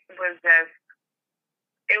movie was just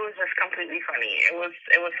it was just completely funny. It was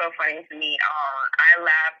so funny to me. I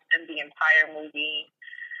laughed in the entire movie,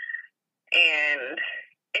 and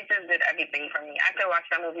it just did everything for me. I could watch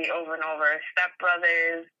that movie over and over. Step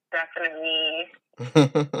Brothers, definitely.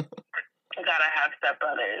 Gotta have Step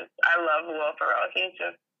Brothers. I love Will Ferrell. He's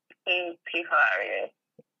hilarious.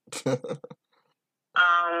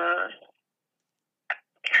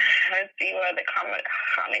 Let's see what the comedy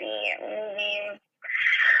movies.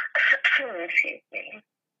 Excuse me.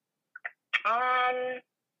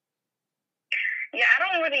 Yeah,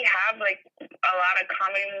 I don't really have like a lot of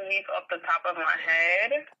comedy movies off the top of my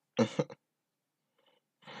head.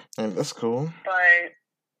 And that's cool. But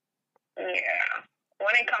yeah,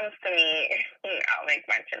 when it comes to me, I'll make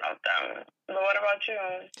mention of them. But what about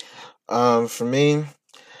you? For me,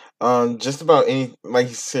 just about any, like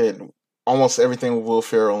you said, almost everything with Will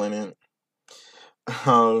Ferrell in it.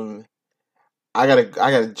 Um, I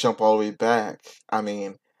gotta jump all the way back. I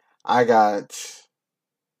mean, I got.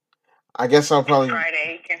 I guess I'll probably.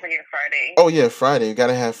 Friday. Can't forget Friday. Oh yeah, Friday. You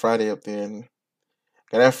gotta have Friday up there.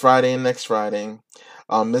 Gotta have Friday and Next Friday.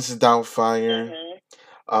 Mrs. Doubtfire.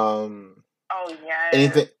 Um, Oh yes.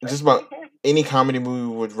 anything, just about any comedy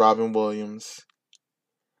movie with Robin Williams.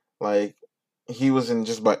 Like he was in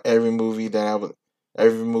just about every movie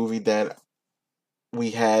every movie that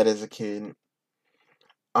we had as a kid.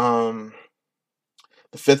 Um,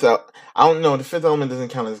 the fifth, I don't know. The Fifth Element doesn't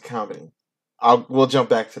count as a comedy. We'll jump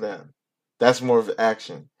back to that. That's more of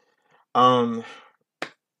action. Um,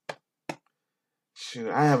 shoot,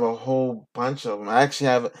 I have a whole bunch of them. I actually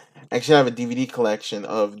have a DVD collection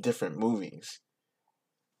of different movies.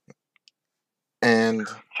 And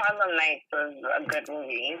Harlem Nights was a good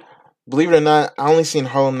movie. Believe it or not, I only seen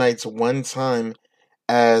Harlem Nights one time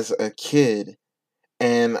as a kid,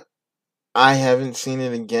 and I haven't seen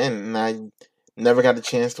it again, and I never got a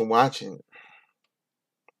chance to watch it.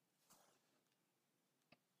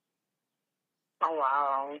 Oh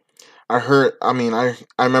wow! I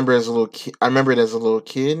remember as a little kid. I remember it as a little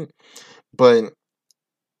kid, but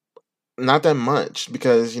not that much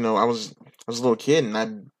because I was a little kid and I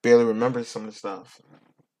barely remember some of the stuff.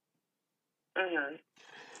 Mhm.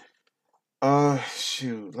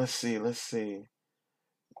 Shoot. Let's see.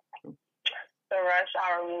 The Rush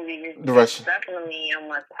Hour movie The Rush. definitely a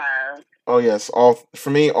must-have. Oh yes, all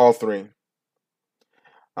three.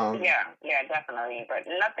 Yeah, definitely. But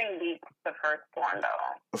nothing beats the first one,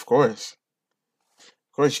 though. Of course,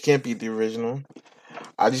 you can't beat the original.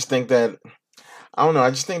 I just think that I don't know.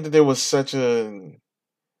 I just think that there was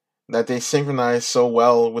that they synchronized so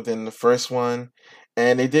well within the first one,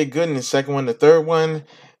 and they did good in the second one. The third one,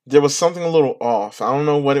 there was something a little off. I don't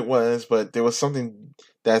know what it was, but there was something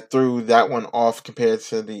that threw that one off compared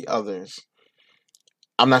to the others.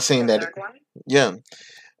 I'm not saying The that. third one? Yeah,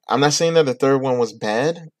 I'm not saying that the third one was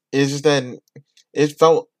bad. It's just that it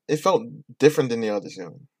felt different than the others. You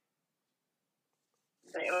know?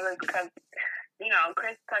 It was because,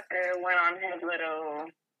 Chris Tucker went on his little,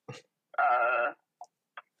 uh,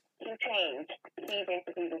 he changed. He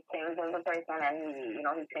basically just changed as a person, and he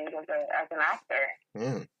changed as an actor.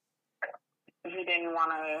 Yeah. He didn't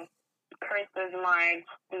want to curse as much,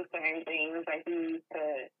 do certain things that he used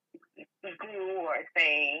to do or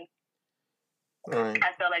say. Right.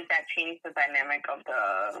 I feel like that changed the dynamic of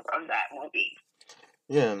that movie.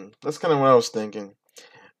 Yeah, that's kind of what I was thinking.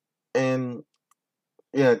 And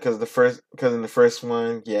yeah, because in the first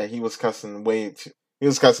one, yeah, he was cussing he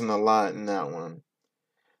was cussing a lot in that one.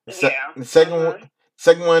 Yeah. The second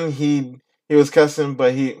one, he was cussing,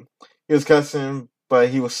 but he was cussing, but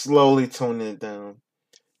he was slowly toning it down.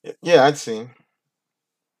 Yeah, I'd see.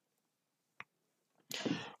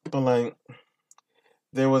 But like,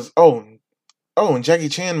 there was and Jackie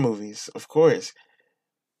Chan movies, of course.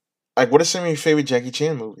 Like, what are some of your favorite Jackie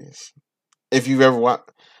Chan movies? If you've ever watched,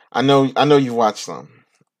 I know you've watched some.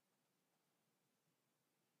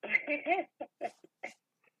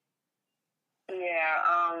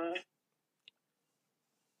 Yeah.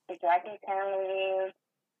 Jackie Chan movies.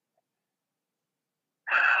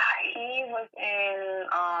 He was in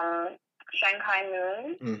Shanghai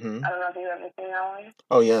Noon. Mm-hmm. I don't know if you've ever seen that one.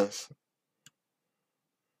 Oh yes.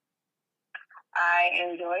 I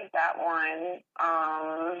enjoyed that one.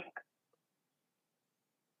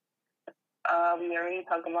 We already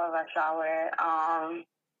talked about Rush Hour.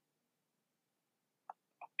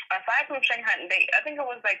 Aside from Shanghai, I think it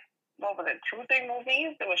was like, what was it, 2-3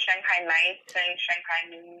 movies? There was Shanghai Nights and Shanghai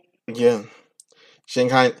Noon. Yeah.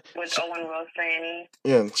 Shanghai with Owen Wilson.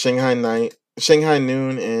 Yeah, Shanghai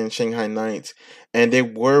Noon and Shanghai Nights, and they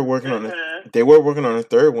were working on a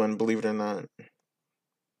third one, believe it or not.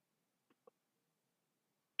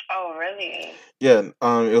 Oh, really? Yeah,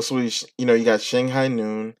 it was you got Shanghai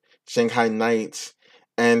Noon, Shanghai Nights,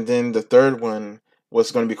 and then the third one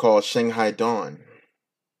was going to be called Shanghai Dawn.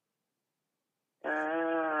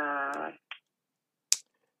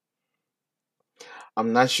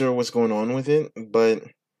 I'm not sure what's going on with it, but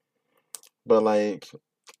like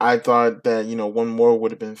I thought that one more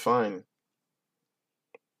would have been fine.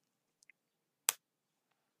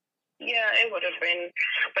 Yeah, it would have been,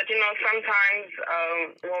 but sometimes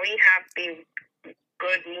when we have these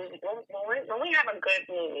good movies, when we have a good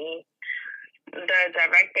movie, the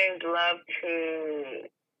directors love to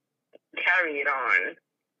carry it on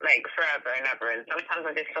like forever and ever. And sometimes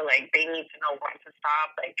I just feel like they need to know when to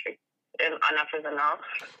stop. Like enough is enough.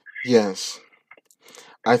 Yes,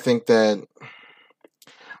 I think that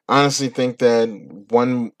honestly think that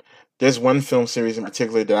there's one film series in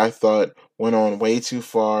particular that I thought went on way too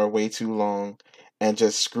far, way too long, and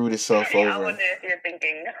just screwed itself over. I wonder if you're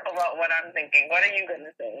thinking about what I'm thinking. What are you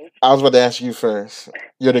gonna say? I was about to ask you first.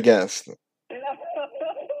 You're the guest.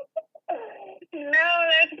 No,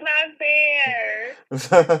 that's not fair.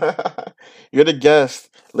 You're the guest.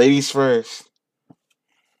 Ladies first.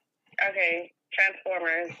 Okay,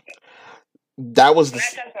 Transformers. That was not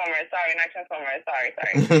Transformers. Sorry, not Transformers. Sorry.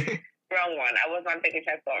 Wrong one. I was not thinking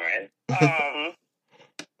Transformers.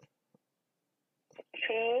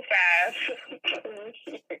 Too fast.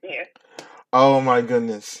 Yeah. Oh my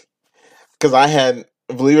goodness. Because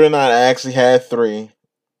believe it or not, I actually had 3.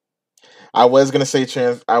 I was gonna say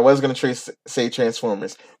say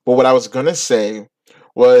Transformers, but what I was gonna say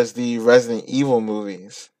was the Resident Evil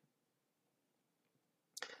movies.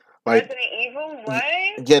 Like, Resident Evil, what?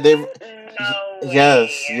 Yeah, they. No way.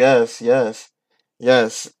 Yes. Fast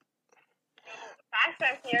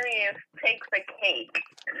and Furious takes the cake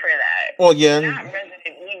for that. Well, yeah. Not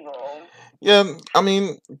Resident Evil. Yeah, I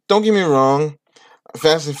mean, don't get me wrong.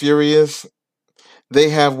 Fast and Furious, they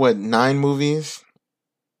have 9 movies,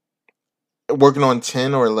 working on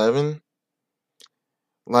 10 or 11.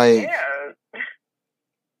 Like, yeah.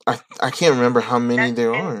 I can't remember how many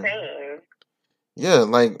there are. Yeah,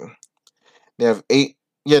 like they have 8.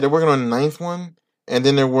 Yeah, they're working on the 9th one, and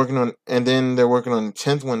then they're working on the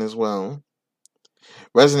 10th one as well.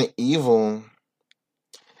 Resident Evil,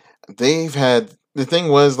 they've had the thing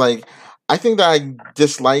was like I think that I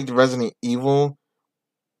disliked Resident Evil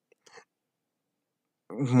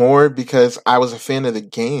more because I was a fan of the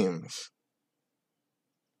games.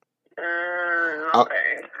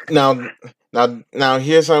 Okay. Now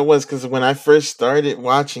here's how it was, because when I first started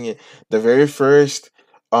watching it, the very first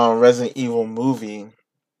Resident Evil movie,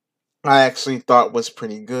 I actually thought was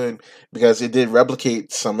pretty good because it did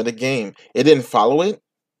replicate some of the game. It didn't follow it,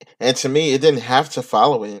 and to me, it didn't have to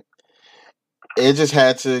follow it. It just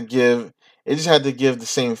had to give. It just had to give the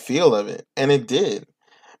same feel of it, and it did.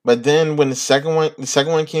 But then when the second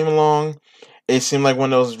one came along, it seemed like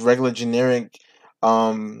one of those regular generic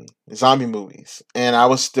zombie movies, and I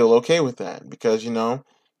was still okay with that because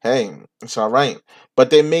hey, it's all right. But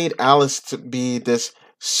they made Alice to be this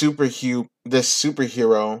superhero,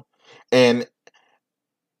 and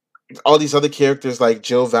all these other characters like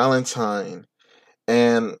Jill Valentine,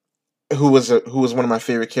 and who was one of my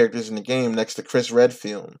favorite characters in the game next to Chris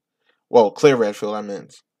Redfield. Well, Claire Redfield, I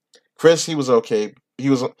meant. Chris, he was okay.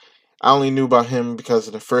 I only knew about him because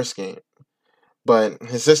of the first game. But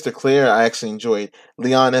his sister Claire, I actually enjoyed.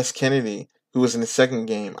 Leon S. Kennedy, who was in the second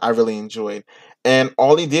game, I really enjoyed. And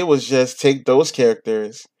all he did was just take those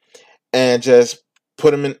characters and just put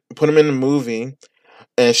them in the movie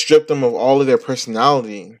and strip them of all of their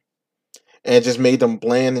personality and just made them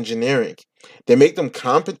bland and generic. They make them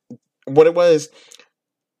competent. What it was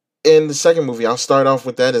in the second movie, I'll start off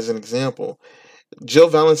with that as an example. Jill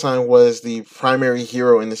Valentine was the primary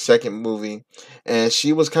hero in the second movie, and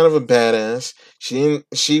she was kind of a badass.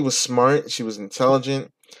 She was smart. She was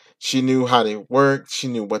intelligent. She knew how they worked. She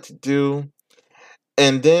knew what to do.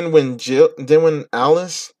 And then when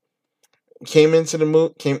Alice came into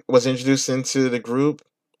the came was introduced into the group,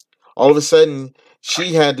 all of a sudden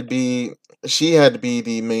she had to be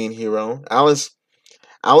the main hero.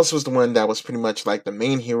 Alice was the one that was pretty much like the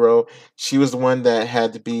main hero. She was the one that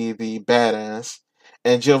had to be the badass.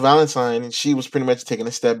 And Jill Valentine, she was pretty much taking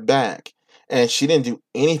a step back. And she didn't do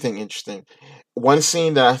anything interesting. One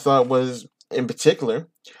scene that I thought was in particular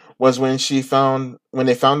was when they found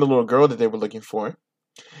the little girl that they were looking for.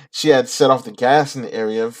 She had set off the gas in the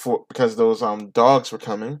area for because those dogs were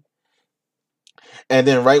coming. And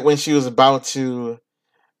then right when she was about to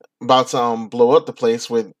blow up the place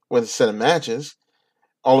with a set of matches,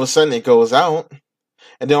 all of a sudden it goes out.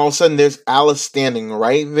 And then all of a sudden, there's Alice standing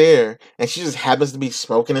right there, and she just happens to be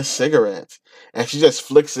smoking a cigarette, and she just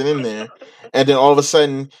flicks it in there. And then all of a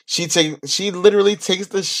sudden, she literally takes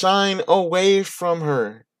the shine away from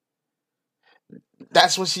her.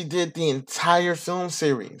 That's what she did the entire film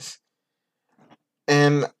series.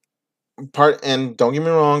 And don't get me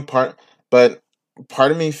wrong, but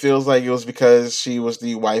part of me feels like it was because she was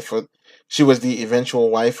the eventual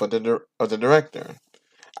wife of the director.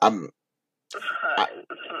 I'm I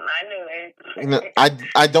knew it. I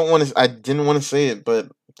didn't want to say it, but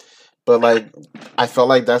like I felt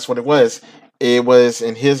like that's what it was. It was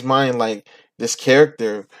in his mind like this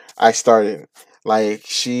character I started like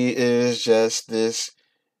she's just this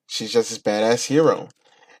badass hero,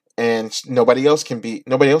 and nobody else can be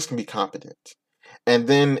competent. And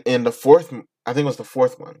then I think it was the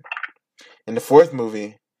fourth one. In the fourth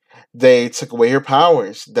movie, they took away her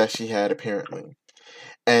powers that she had apparently,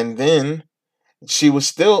 and then she was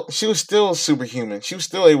still superhuman. She was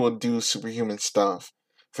still able to do superhuman stuff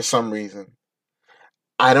for some reason.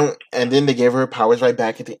 I don't. And then they gave her powers right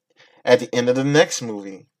back at the end of the next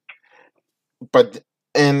movie. But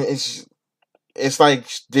and it's like,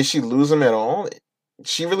 did she lose them at all?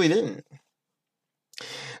 She really didn't.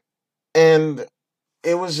 And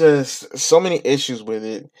it was just so many issues with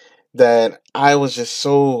it that I was just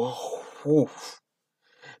so. Whew.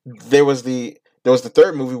 There was the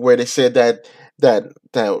third movie where they said that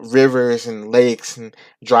rivers and lakes and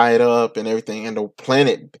dried up and everything, and the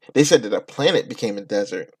planet. They said that the planet became a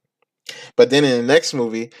desert. But then in the next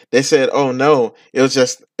movie, they said, "Oh no, it was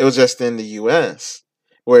just in the U.S.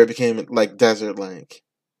 where it became like desert like."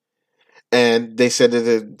 And they said that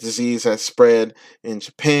the disease has spread in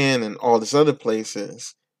Japan and all these other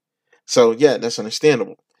places. So yeah, that's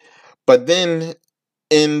understandable. But then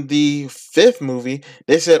in the fifth movie,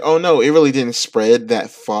 they said, "Oh no, it really didn't spread that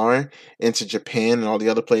far into Japan and all the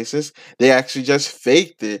other places. They actually just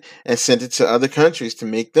faked it and sent it to other countries to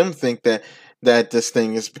make them think that this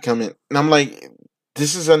thing is becoming." And I'm like,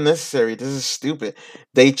 "This is unnecessary. This is stupid."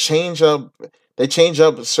 They change up, they change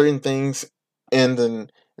up certain things in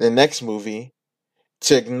the next movie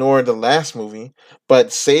to ignore the last movie,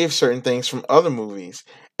 but save certain things from other movies,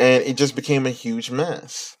 and it just became a huge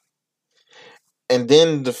mess. And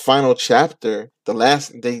then the final chapter,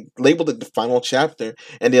 they labeled it the final chapter,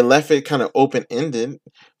 and they left it kind of open ended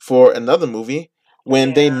for another movie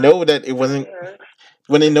when they Yeah. know that it wasn't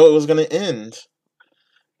when they know it was going to end.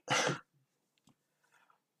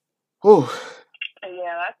 Whew.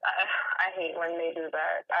 Yeah, I hate when they do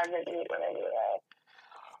that. I really hate when they do that.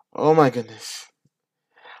 Oh my goodness.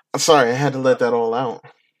 I'm sorry, I had to let that all out.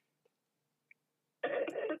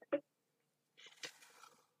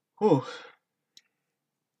 Whew.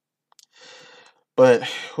 But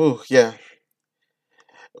whew, yeah.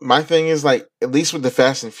 My thing is like, at least with the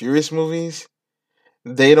Fast and Furious movies,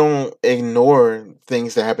 they don't ignore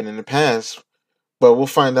things that happened in the past. But we'll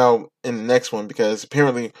find out in the next one because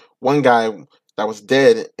apparently one guy that was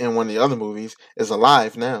dead in one of the other movies is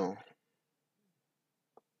alive now.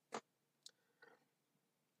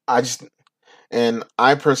 I just and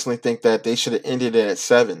I personally think that they should have ended it at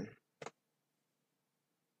 7.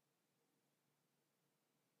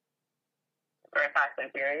 For Fast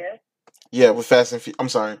and Furious. Yeah, with I'm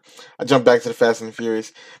sorry, I jumped back to the Fast and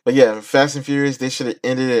Furious, but yeah, Fast and Furious they should have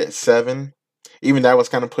ended it at 7. Even that was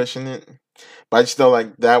kind of pushing it, but I just felt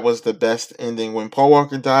like that was the best ending. When Paul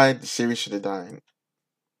Walker died, the series should have died.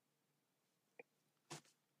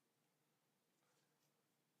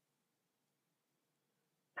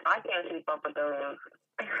 I can't keep up with those.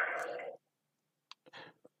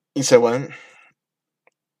 You said what? I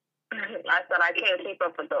said I can't keep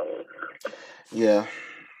up with those. Yeah,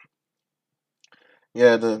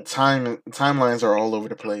 yeah. The timelines are all over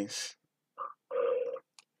the place.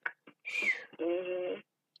 Mm-hmm.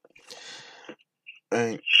 All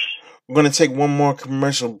right, we're gonna take one more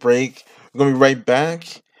commercial break. We're gonna be right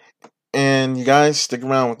back, and you guys stick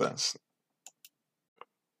around with us.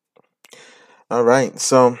 All right,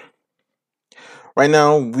 so right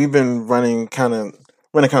now we've been running kind of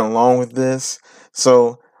long with this,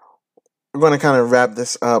 so we're gonna kind of wrap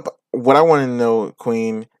this up. What I want to know,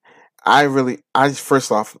 Queen, I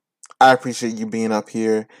first off, I appreciate you being up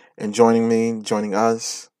here and joining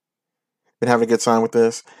us. Been having a good time with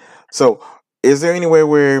this. So, is there anywhere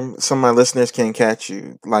where some of my listeners can catch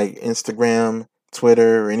you, like Instagram,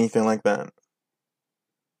 Twitter, or anything like that?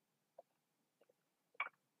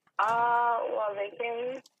 Well, they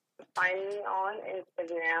can find me on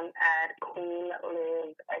Instagram at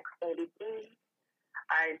QueenLiveX32.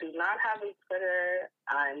 I do not have a Twitter.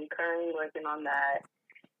 I'm currently working on that.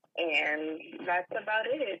 And that's about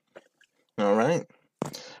it. All right.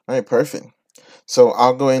 All right, perfect. So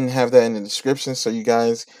I'll go ahead and have that in the description so you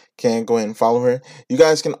guys can go ahead and follow her. You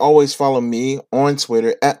guys can always follow me on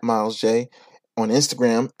Twitter at MilesJ, on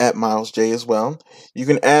Instagram at MilesJ as well. You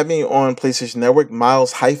can add me on PlayStation Network,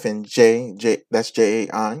 Miles-J, that's Jai.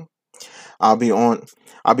 I'll be on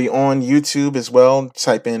I'll be on YouTube as well.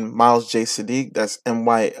 Type in Miles J Sadiq. That's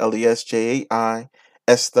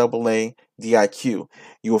MYLESJAISAADIQ.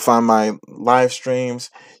 You will find my live streams.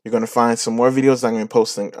 You're gonna find some more videos I'm gonna be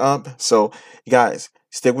posting up. So you guys,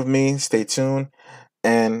 stick with me, stay tuned,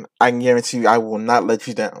 and I can guarantee you I will not let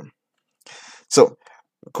you down. So,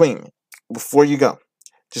 Queen, before you go,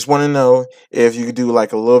 just want to know if you could do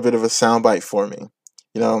like a little bit of a soundbite for me.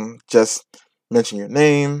 Just mention your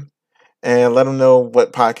name, and let them know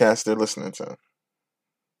what podcast they're listening to.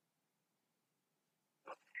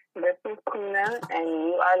 This is Queena, and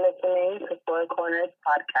you are listening to Four Corners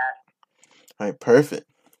Podcast. All right, perfect.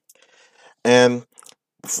 And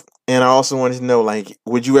I also wanted to know, like,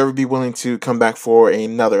 would you ever be willing to come back for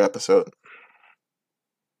another episode?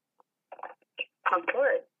 Of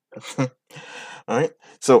course. All right.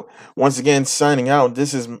 So once again, signing out.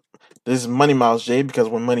 This is Money Miles J, because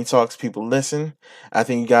when money talks, people listen. I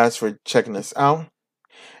thank you guys for checking us out.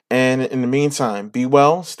 And in the meantime, be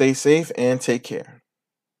well, stay safe, and take care.